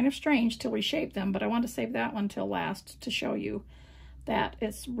look kind of strange till we shape them. But I want to save that one till last to show you that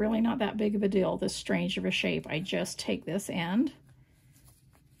it's really not that big of a deal, this strange of a shape. I just take this end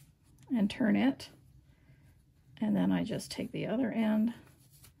and turn it, and then I just take the other end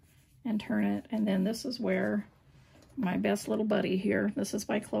and turn it, and then this is where my best little buddy here, this is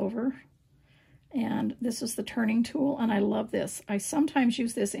by Clover, and this is the turning tool, and I love this. I sometimes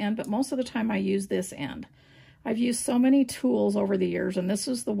use this end, but most of the time I use this end. I've used so many tools over the years, and this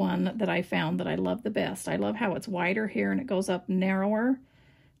is the one that I found that I love the best. I love how it's wider here and it goes up narrower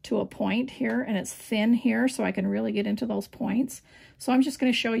to a point here, and it's thin here, so I can really get into those points. So I'm just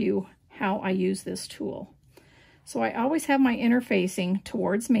going to show you how I use this tool. So I always have my interfacing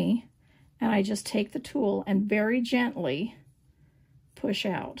towards me, and I just take the tool and very gently push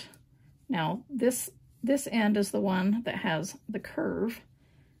out. Now this end is the one that has the curve,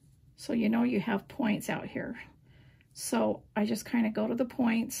 so you know you have points out here. So I just kind of go to the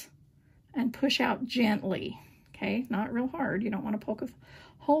points and push out gently, okay? Not real hard. You don't want to poke a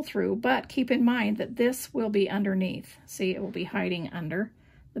hole through, but keep in mind that this will be underneath. See, it will be hiding under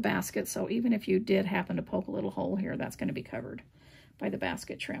the basket, so even if you did happen to poke a little hole here, that's going to be covered by the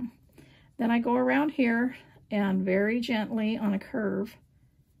basket trim. Then I go around here and very gently on a curve,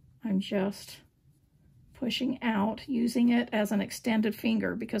 I'm just pushing out, using it as an extended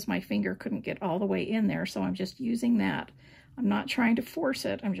finger because my finger couldn't get all the way in there, so I'm just using that. I'm not trying to force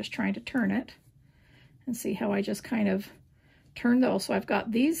it, I'm just trying to turn it. And see how I just kind of turn those. So I've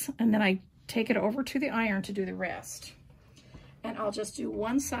got these, and then I take it over to the iron to do the rest. And I'll just do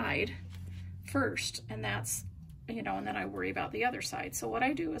one side first, and that's, you know, and then I worry about the other side. So what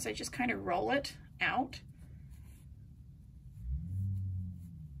I do is I just kind of roll it out.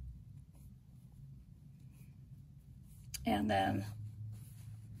 And then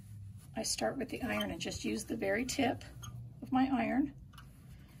I start with the iron and just use the very tip of my iron,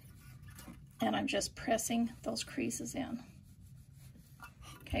 and I'm just pressing those creases in.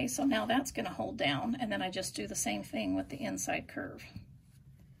 Okay, so now that's going to hold down, and then I just do the same thing with the inside curve.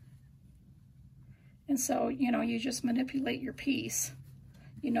 And so, you know, you just manipulate your piece.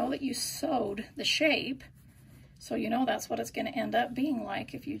 You know that you sewed the shape, so you know that's what it's going to end up being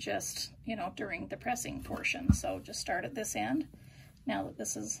like if you just, you know, during the pressing portion. So just start at this end. Now that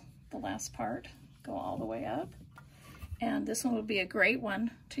this is the last part, go all the way up. And this one would be a great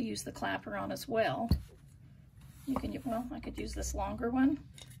one to use the clapper on as well. You can, well, I could use this longer one,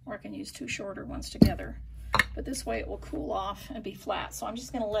 or I can use two shorter ones together. But this way it will cool off and be flat. So I'm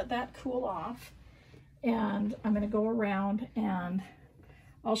just going to let that cool off, and I'm going to go around and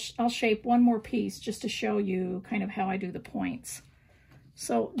I'll shape one more piece just to show you kind of how I do the points.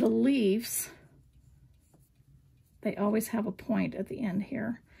 So the leaves, they always have a point at the end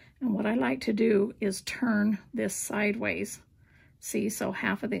here. And what I like to do is turn this sideways. See, so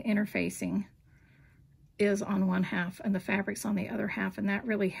half of the interfacing is on one half and the fabric's on the other half, and that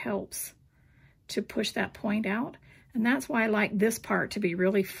really helps to push that point out. And that's why I like this part to be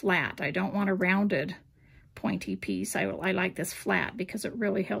really flat. I don't want a rounded pointy piece. I like this flat because it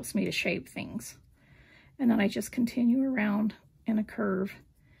really helps me to shape things. And then I just continue around in a curve,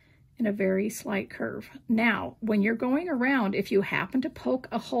 in a very slight curve. Now, when you're going around, if you happen to poke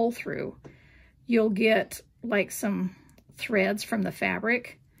a hole through, you'll get like some threads from the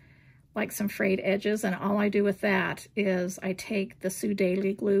fabric, like some frayed edges, and all I do with that is I take the Sue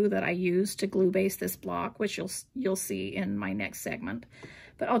Daily glue that I use to glue base this block, which you'll see in my next segment.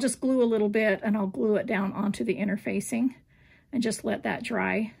 But I'll just glue a little bit, and I'll glue it down onto the interfacing and just let that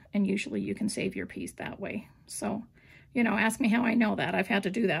dry, and usually you can save your piece that way. So, you know, ask me how I know that. I've had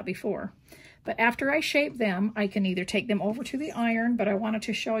to do that before. But after I shape them, I can either take them over to the iron, but I wanted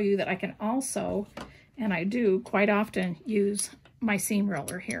to show you that I can also, and I do quite often, use my seam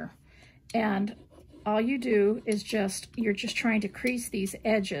roller here. And all you do is you're just trying to crease these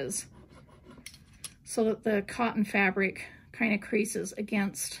edges so that the cotton fabric kind of creases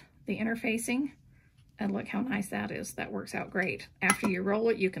against the interfacing. And look how nice that is. That works out great. After you roll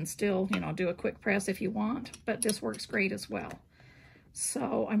it, you can still, you know, do a quick press if you want, but this works great as well.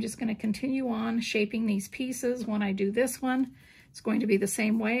 So I'm just going to continue on shaping these pieces. When I do this one, it's going to be the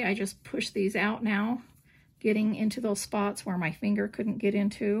same way. I just push these out now, getting into those spots where my finger couldn't get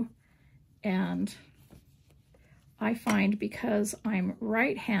into. And I find because I'm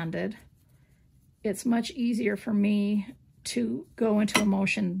right-handed, it's much easier for me to go into a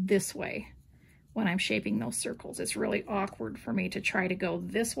motion this way when I'm shaping those circles. It's really awkward for me to try to go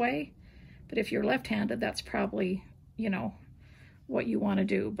this way, but if you're left-handed, that's probably, you know, what you want to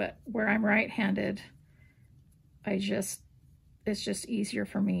do. But where I'm right-handed, it's just easier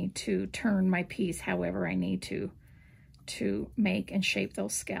for me to turn my piece however I need to to make and shape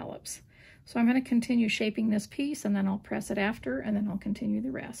those scallops. So I'm going to continue shaping this piece, and then I'll press it after, and then I'll continue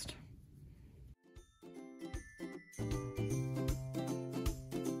the rest.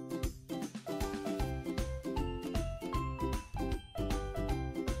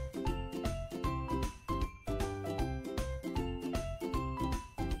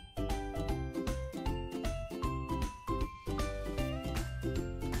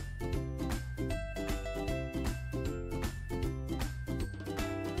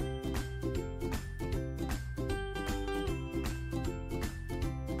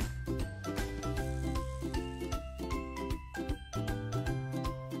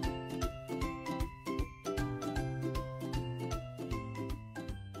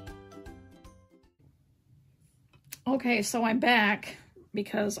 Okay, so I'm back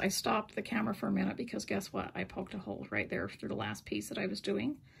because I stopped the camera for a minute because guess what? I poked a hole right there through the last piece that I was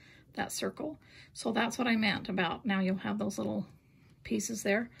doing, that circle. So that's what I meant about now you'll have those little pieces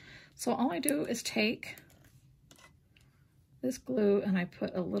there. So all I do is take this glue and I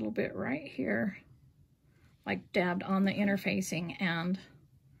put a little bit right here, like dabbed on the interfacing and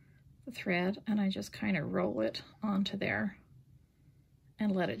the thread, and I just kind of roll it onto there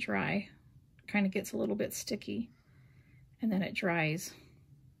and let it dry. Kind of gets a little bit sticky. And then it dries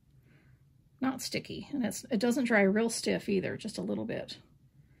not sticky, and it doesn't dry real stiff either, just a little bit.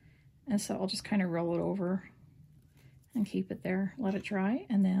 And so I'll just kind of roll it over and keep it there, let it dry,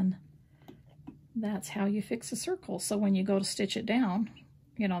 and then that's how you fix a circle. So when you go to stitch it down,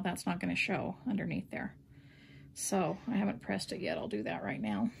 you know, that's not going to show underneath there. So I haven't pressed it yet. I'll do that right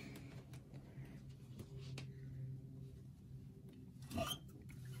now.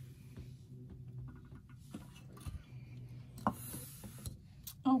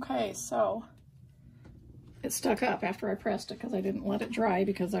 Okay, so it stuck up after I pressed it because I didn't let it dry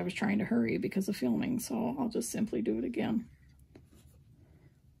because I was trying to hurry because of filming, so I'll just simply do it again.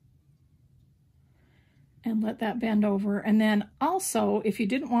 And let that bend over. And then also, if you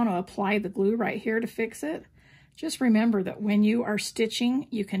didn't want to apply the glue right here to fix it, just remember that when you are stitching,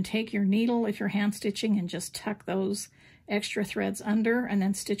 you can take your needle, if you're hand stitching, and just tuck those extra threads under and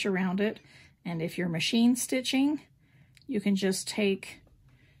then stitch around it. And if you're machine stitching, you can just take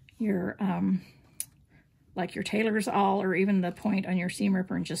your like your tailor's awl or even the point on your seam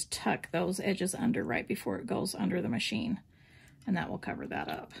ripper and just tuck those edges under right before it goes under the machine, and that will cover that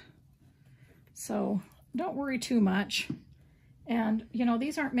up. So don't worry too much. And you know,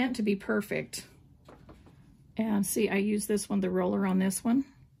 these aren't meant to be perfect. And see, I use this one, the roller on this one,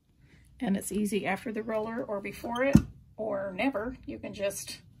 and it's easy after the roller or before it or never. You can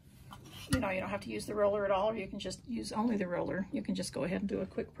just, you know, you don't have to use the roller at all, or you can just use only the roller. You can just go ahead and do a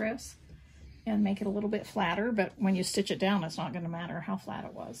quick press and make it a little bit flatter, but when you stitch it down, it's not going to matter how flat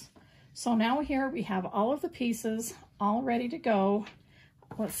it was. So now here we have all of the pieces all ready to go.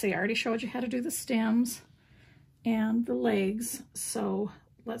 Let's see, I already showed you how to do the stems and the legs. So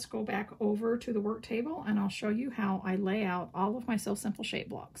let's go back over to the work table and I'll show you how I lay out all of my Sew Simple shape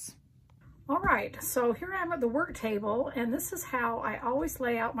blocks. All right, so here I am at the work table, and this is how I always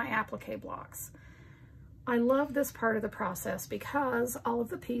lay out my applique blocks. I love this part of the process because all of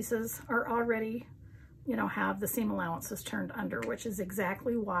the pieces are already, you know, have the seam allowances turned under, which is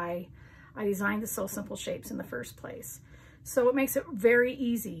exactly why I designed the Sew Simple shapes in the first place. So it makes it very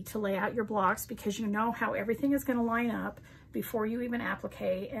easy to lay out your blocks because you know how everything is going to line up before you even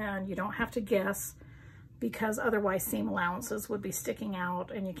applique, and you don't have to guess, because otherwise seam allowances would be sticking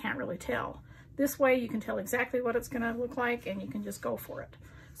out and you can't really tell. This way you can tell exactly what it's going to look like and you can just go for it.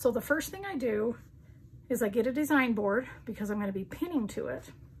 So the first thing I do is I get a design board because I'm going to be pinning to it,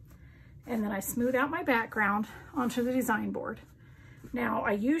 and then I smooth out my background onto the design board. Now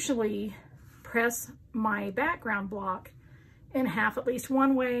I usually press my background block in half at least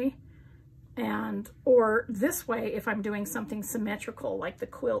one way, and or this way if I'm doing something symmetrical like the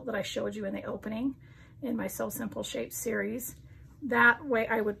quilt that I showed you in the opening in my Sew Simple Shapes series. That way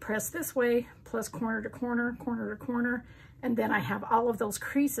I would press this way, plus corner to corner, corner to corner, and then I have all of those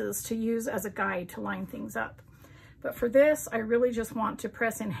creases to use as a guide to line things up. But for this, I really just want to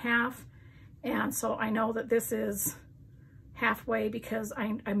press in half, and so I know that this is halfway because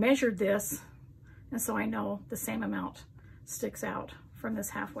I measured this, and so I know the same amount sticks out from this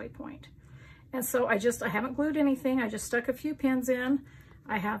halfway point. And so I haven't glued anything, I just stuck a few pins in.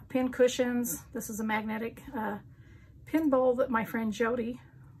 I have pin cushions. This is a magnetic pin bowl that my friend Jody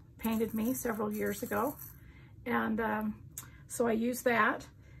painted me several years ago. And so I use that.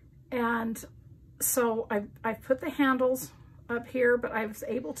 And so I've put the handles up here, but I was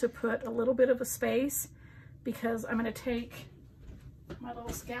able to put a little bit of a space because I'm going to take my little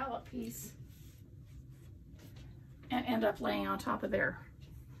scallop piece and end up laying on top of there,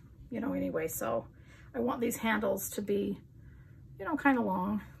 you know, anyway. So I want these handles to be, you know, kind of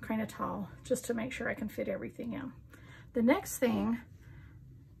long, kind of tall, just to make sure I can fit everything in. The next thing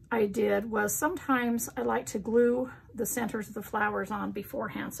I did was sometimes I like to glue the centers of the flowers on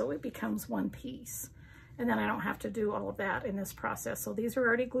beforehand so it becomes one piece. And then I don't have to do all of that in this process. So these are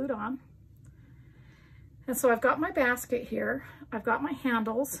already glued on. And so I've got my basket here. I've got my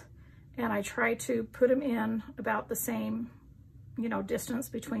handles, and I try to put them in about the same, you know, distance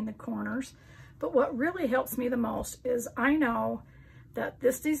between the corners. But what really helps me the most is I know that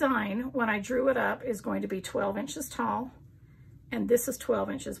this design, when I drew it up, is going to be 12 inches tall, and this is 12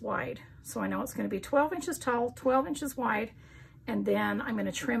 inches wide. So I know it's going to be 12 inches tall, 12 inches wide, and then I'm going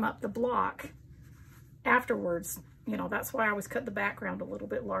to trim up the block afterwards. You know, that's why I always cut the background a little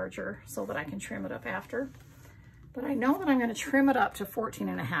bit larger so that I can trim it up after. But I know that I'm going to trim it up to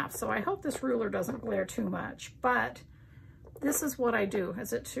 14.5. So I hope this ruler doesn't glare too much, but this is what I do.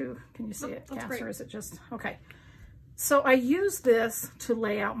 Is it too, can you see it, Cass, or is it just, okay. So I use this to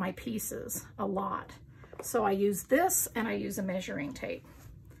lay out my pieces a lot. So I use this and I use a measuring tape.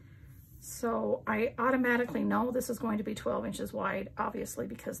 So I automatically know this is going to be 12 inches wide, obviously,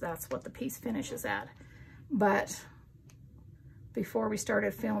 because that's what the piece finishes at. But before we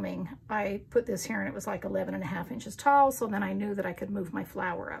started filming, I put this here and it was like 11.5 inches tall. So then I knew that I could move my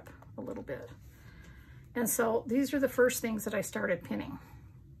flower up a little bit. And so these are the first things that I started pinning.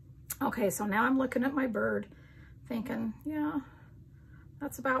 Okay, so now I'm looking at my bird thinking, yeah,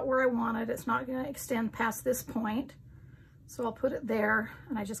 that's about where I want it. It's not going to extend past this point. So I'll put it there,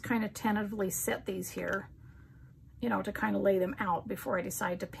 and I just kind of tentatively set these here, you know, to kind of lay them out before I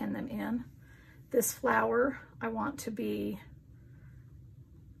decide to pin them in. This flower, I want to be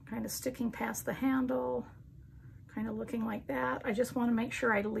kind of sticking past the handle, kind of looking like that. I just want to make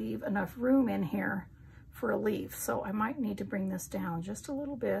sure I leave enough room in here for a leaf. So I might need to bring this down just a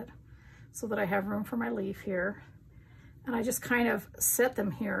little bit so that I have room for my leaf here. And I just kind of set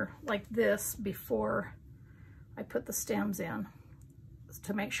them here like this before I put the stems in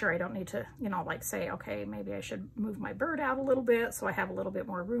to make sure I don't need to, you know, like say, okay, maybe I should move my bird out a little bit so I have a little bit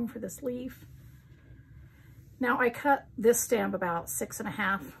more room for this leaf. Now I cut this stem about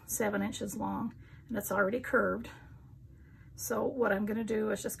 6.5, 7 inches long, and it's already curved. So what I'm gonna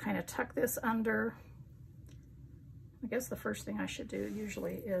do is just kind of tuck this under. I guess the first thing I should do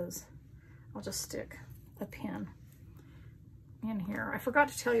usually is I'll just stick a pin in here. I forgot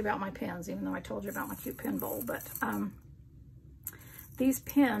to tell you about my pins, even though I told you about my cute pin bowl, but these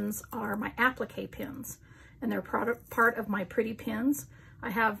pins are my applique pins, and they're part of my pretty pins. I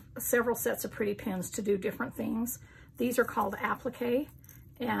have several sets of pretty pins to do different things. These are called applique,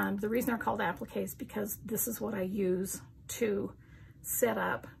 and the reason they're called applique is because this is what I use to set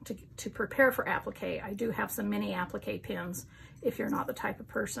up to prepare for applique. I do have some mini applique pins if you're not the type of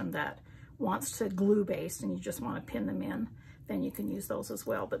person that wants to glue based and you just want to pin them in, then you can use those as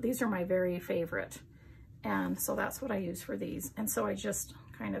well. But these are my very favorite, and so that's what I use for these. And so I just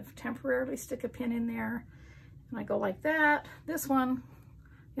kind of temporarily stick a pin in there, and I go like that. This one,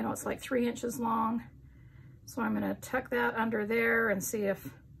 you know, it's like 3 inches long, so I'm going to tuck that under there and see if,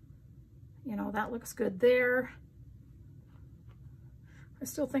 you know, that looks good there. I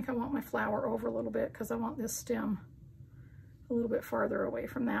still think I want my flower over a little bit because I want this stem a little bit farther away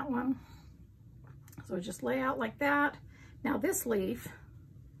from that one. So I just lay out like that. Now this leaf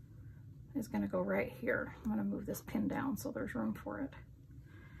is going to go right here. I'm going to move this pin down so there's room for it.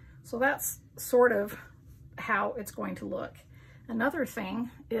 So that's sort of how it's going to look. Another thing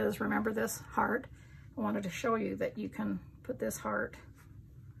is, remember this heart? I wanted to show you that you can put this heart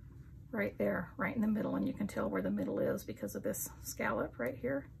right there, right in the middle, and you can tell where the middle is because of this scallop right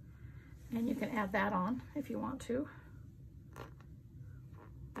here. And you can add that on if you want to.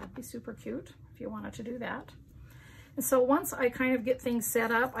 That'd be super cute if you wanted to do that. And so once I kind of get things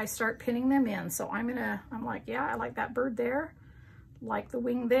set up, I start pinning them in. So I'm like, yeah, I like that bird there, like the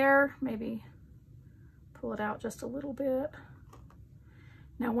wing there, maybe pull it out just a little bit.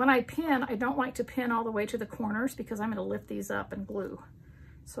 Now when I pin, I don't like to pin all the way to the corners because I'm gonna lift these up and glue.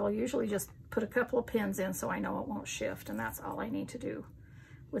 So I'll usually just put a couple of pins in so I know it won't shift, and that's all I need to do.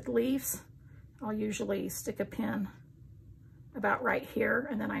 With leaves, I'll usually stick a pin about right here,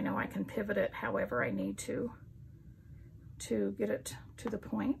 and then I know I can pivot it however I need to get it to the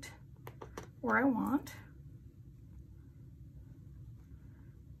point where I want.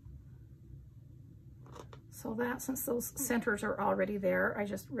 So that, since those centers are already there, I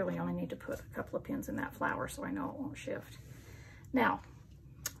just really only need to put a couple of pins in that flower so I know it won't shift. Now,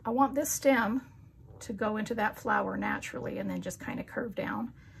 I want this stem to go into that flower naturally and then just kind of curve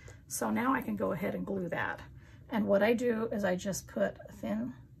down. So now I can go ahead and glue that. And what I do is I just put a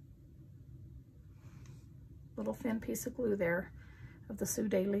little thin piece of glue there, of the Sue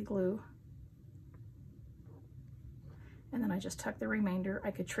Daily glue. And then I just tuck the remainder.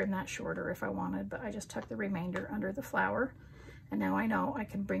 I could trim that shorter if I wanted, but I just tuck the remainder under the flower. And now I know I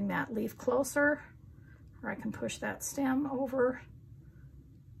can bring that leaf closer, or I can push that stem over.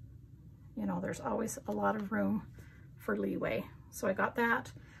 You know, there's always a lot of room for leeway. So I got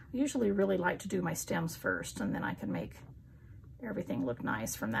that. I usually really like to do my stems first, and then I can make everything look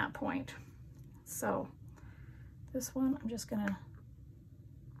nice from that point. So this one, I'm just gonna,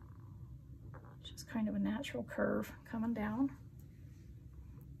 just kind of a natural curve coming down.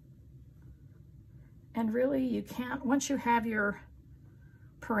 And really you can't, once you have your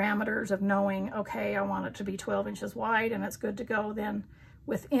parameters of knowing, okay, I want it to be 12 inches wide and it's good to go, then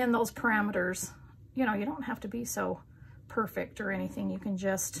within those parameters, you know, you don't have to be so perfect or anything. You can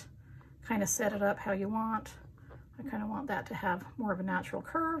just kind of set it up how you want. I kind of want that to have more of a natural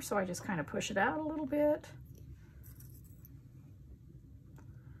curve, so I just kind of push it out a little bit.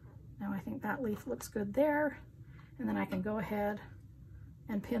 Now I think that leaf looks good there. And then I can go ahead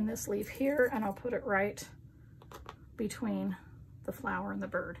and pin this leaf here, and I'll put it right between the flower and the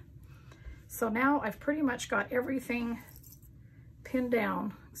bird. So now I've pretty much got everything pinned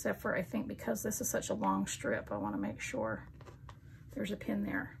down, except for, I think because this is such a long strip, I want to make sure there's a pin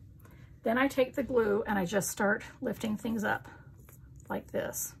there. Then I take the glue and I just start lifting things up like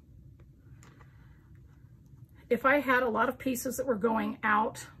this. If I had a lot of pieces that were going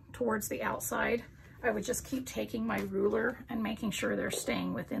out towards the outside, I would just keep taking my ruler and making sure they're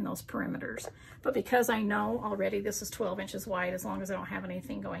staying within those perimeters. But because I know already this is 12 inches wide, as long as I don't have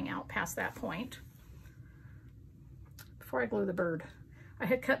anything going out past that point. Before I glue the bird, I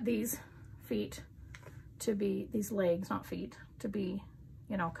had cut these feet to be, these legs, not feet, to be,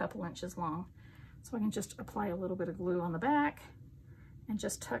 you know, a couple inches long. So I can just apply a little bit of glue on the back and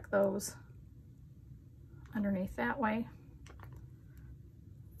just tuck those underneath that way.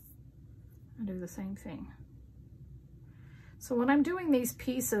 And do the same thing. So when I'm doing these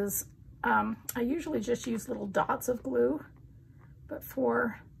pieces, I usually just use little dots of glue, but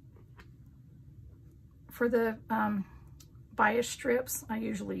for the bias strips, I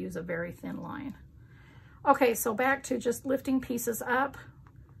usually use a very thin line. Okay, so back to just lifting pieces up,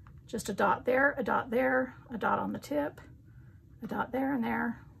 just a dot there, a dot there, a dot on the tip, a dot there and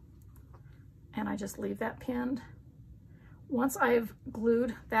there, and I just leave that pinned. Once I've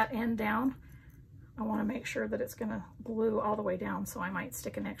glued that end down, I want to make sure that it's going to glue all the way down, so I might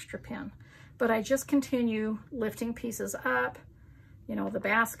stick an extra pin. But I just continue lifting pieces up, you know, the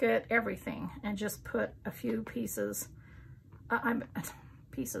basket, everything, and just put a few pieces,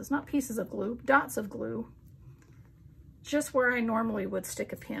 not pieces of glue, dots of glue, just where I normally would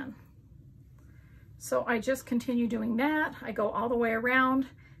stick a pin. So I just continue doing that. I go all the way around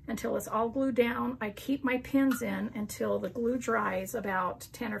until it's all glued down. I keep my pins in until the glue dries, about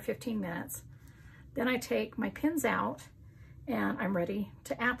 10 or 15 minutes. Then I take my pins out and I'm ready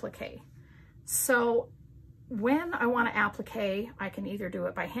to applique. So when I want to applique, I can either do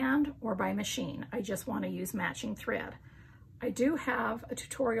it by hand or by machine. I just want to use matching thread. I do have a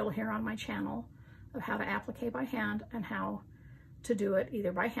tutorial here on my channel of how to applique by hand and how to do it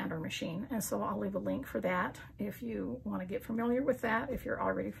either by hand or machine. And so I'll leave a link for that if you want to get familiar with that. If you're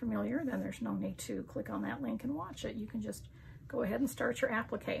already familiar, then there's no need to click on that link and watch it. You can just go ahead and start your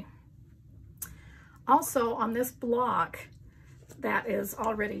applique. Also on this block that is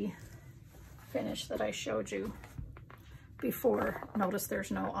already finished that I showed you before, notice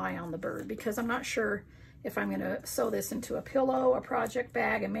there's no eye on the bird because I'm not sure if I'm going to sew this into a pillow, a project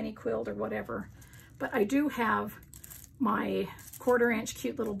bag, a mini quilt, or whatever. But I do have my 1/4 inch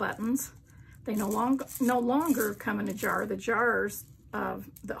cute little buttons. They no longer come in a jar. The jars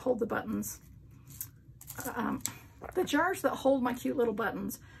that hold the buttons, the jars that hold my cute little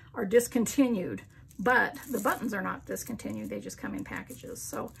buttons are discontinued, but the buttons are not discontinued. They just come in packages.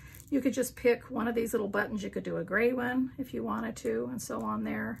 So you could just pick one of these little buttons. You could do a gray one if you wanted to, and so on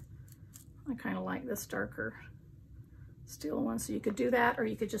there. I kind of like this darker steel one, so you could do that, or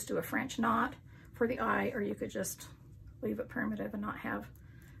you could just do a French knot for the eye, or you could just leave it primitive and not have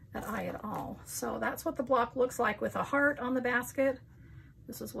that eye at all. So that's what the block looks like with a heart on the basket.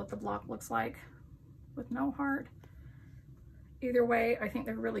 This is what the block looks like with no heart. Either way, I think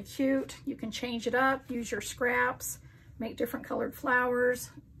they're really cute. You can change it up, use your scraps, make different colored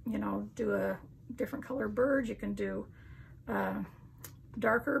flowers, you know, do a different color bird. You can do a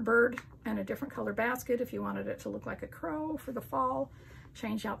darker bird and a different color basket if you wanted it to look like a crow for the fall.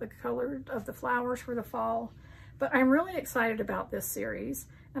 Change out the color of the flowers for the fall. But I'm really excited about this series,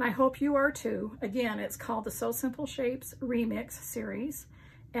 And I hope you are too. Again, it's called the So Simple Shapes REMiX series.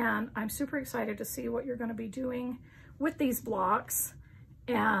 And I'm super excited to see what you're going to be doing with these blocks.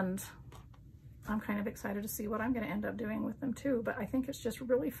 And I'm kind of excited to see what I'm going to end up doing with them too. But I think it's just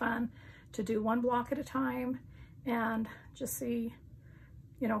really fun to do one block at a time and just see,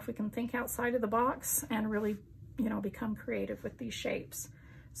 you know, if we can think outside of the box and really, you know, become creative with these shapes.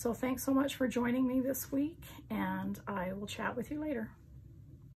 So thanks so much for joining me this week, and I will chat with you later.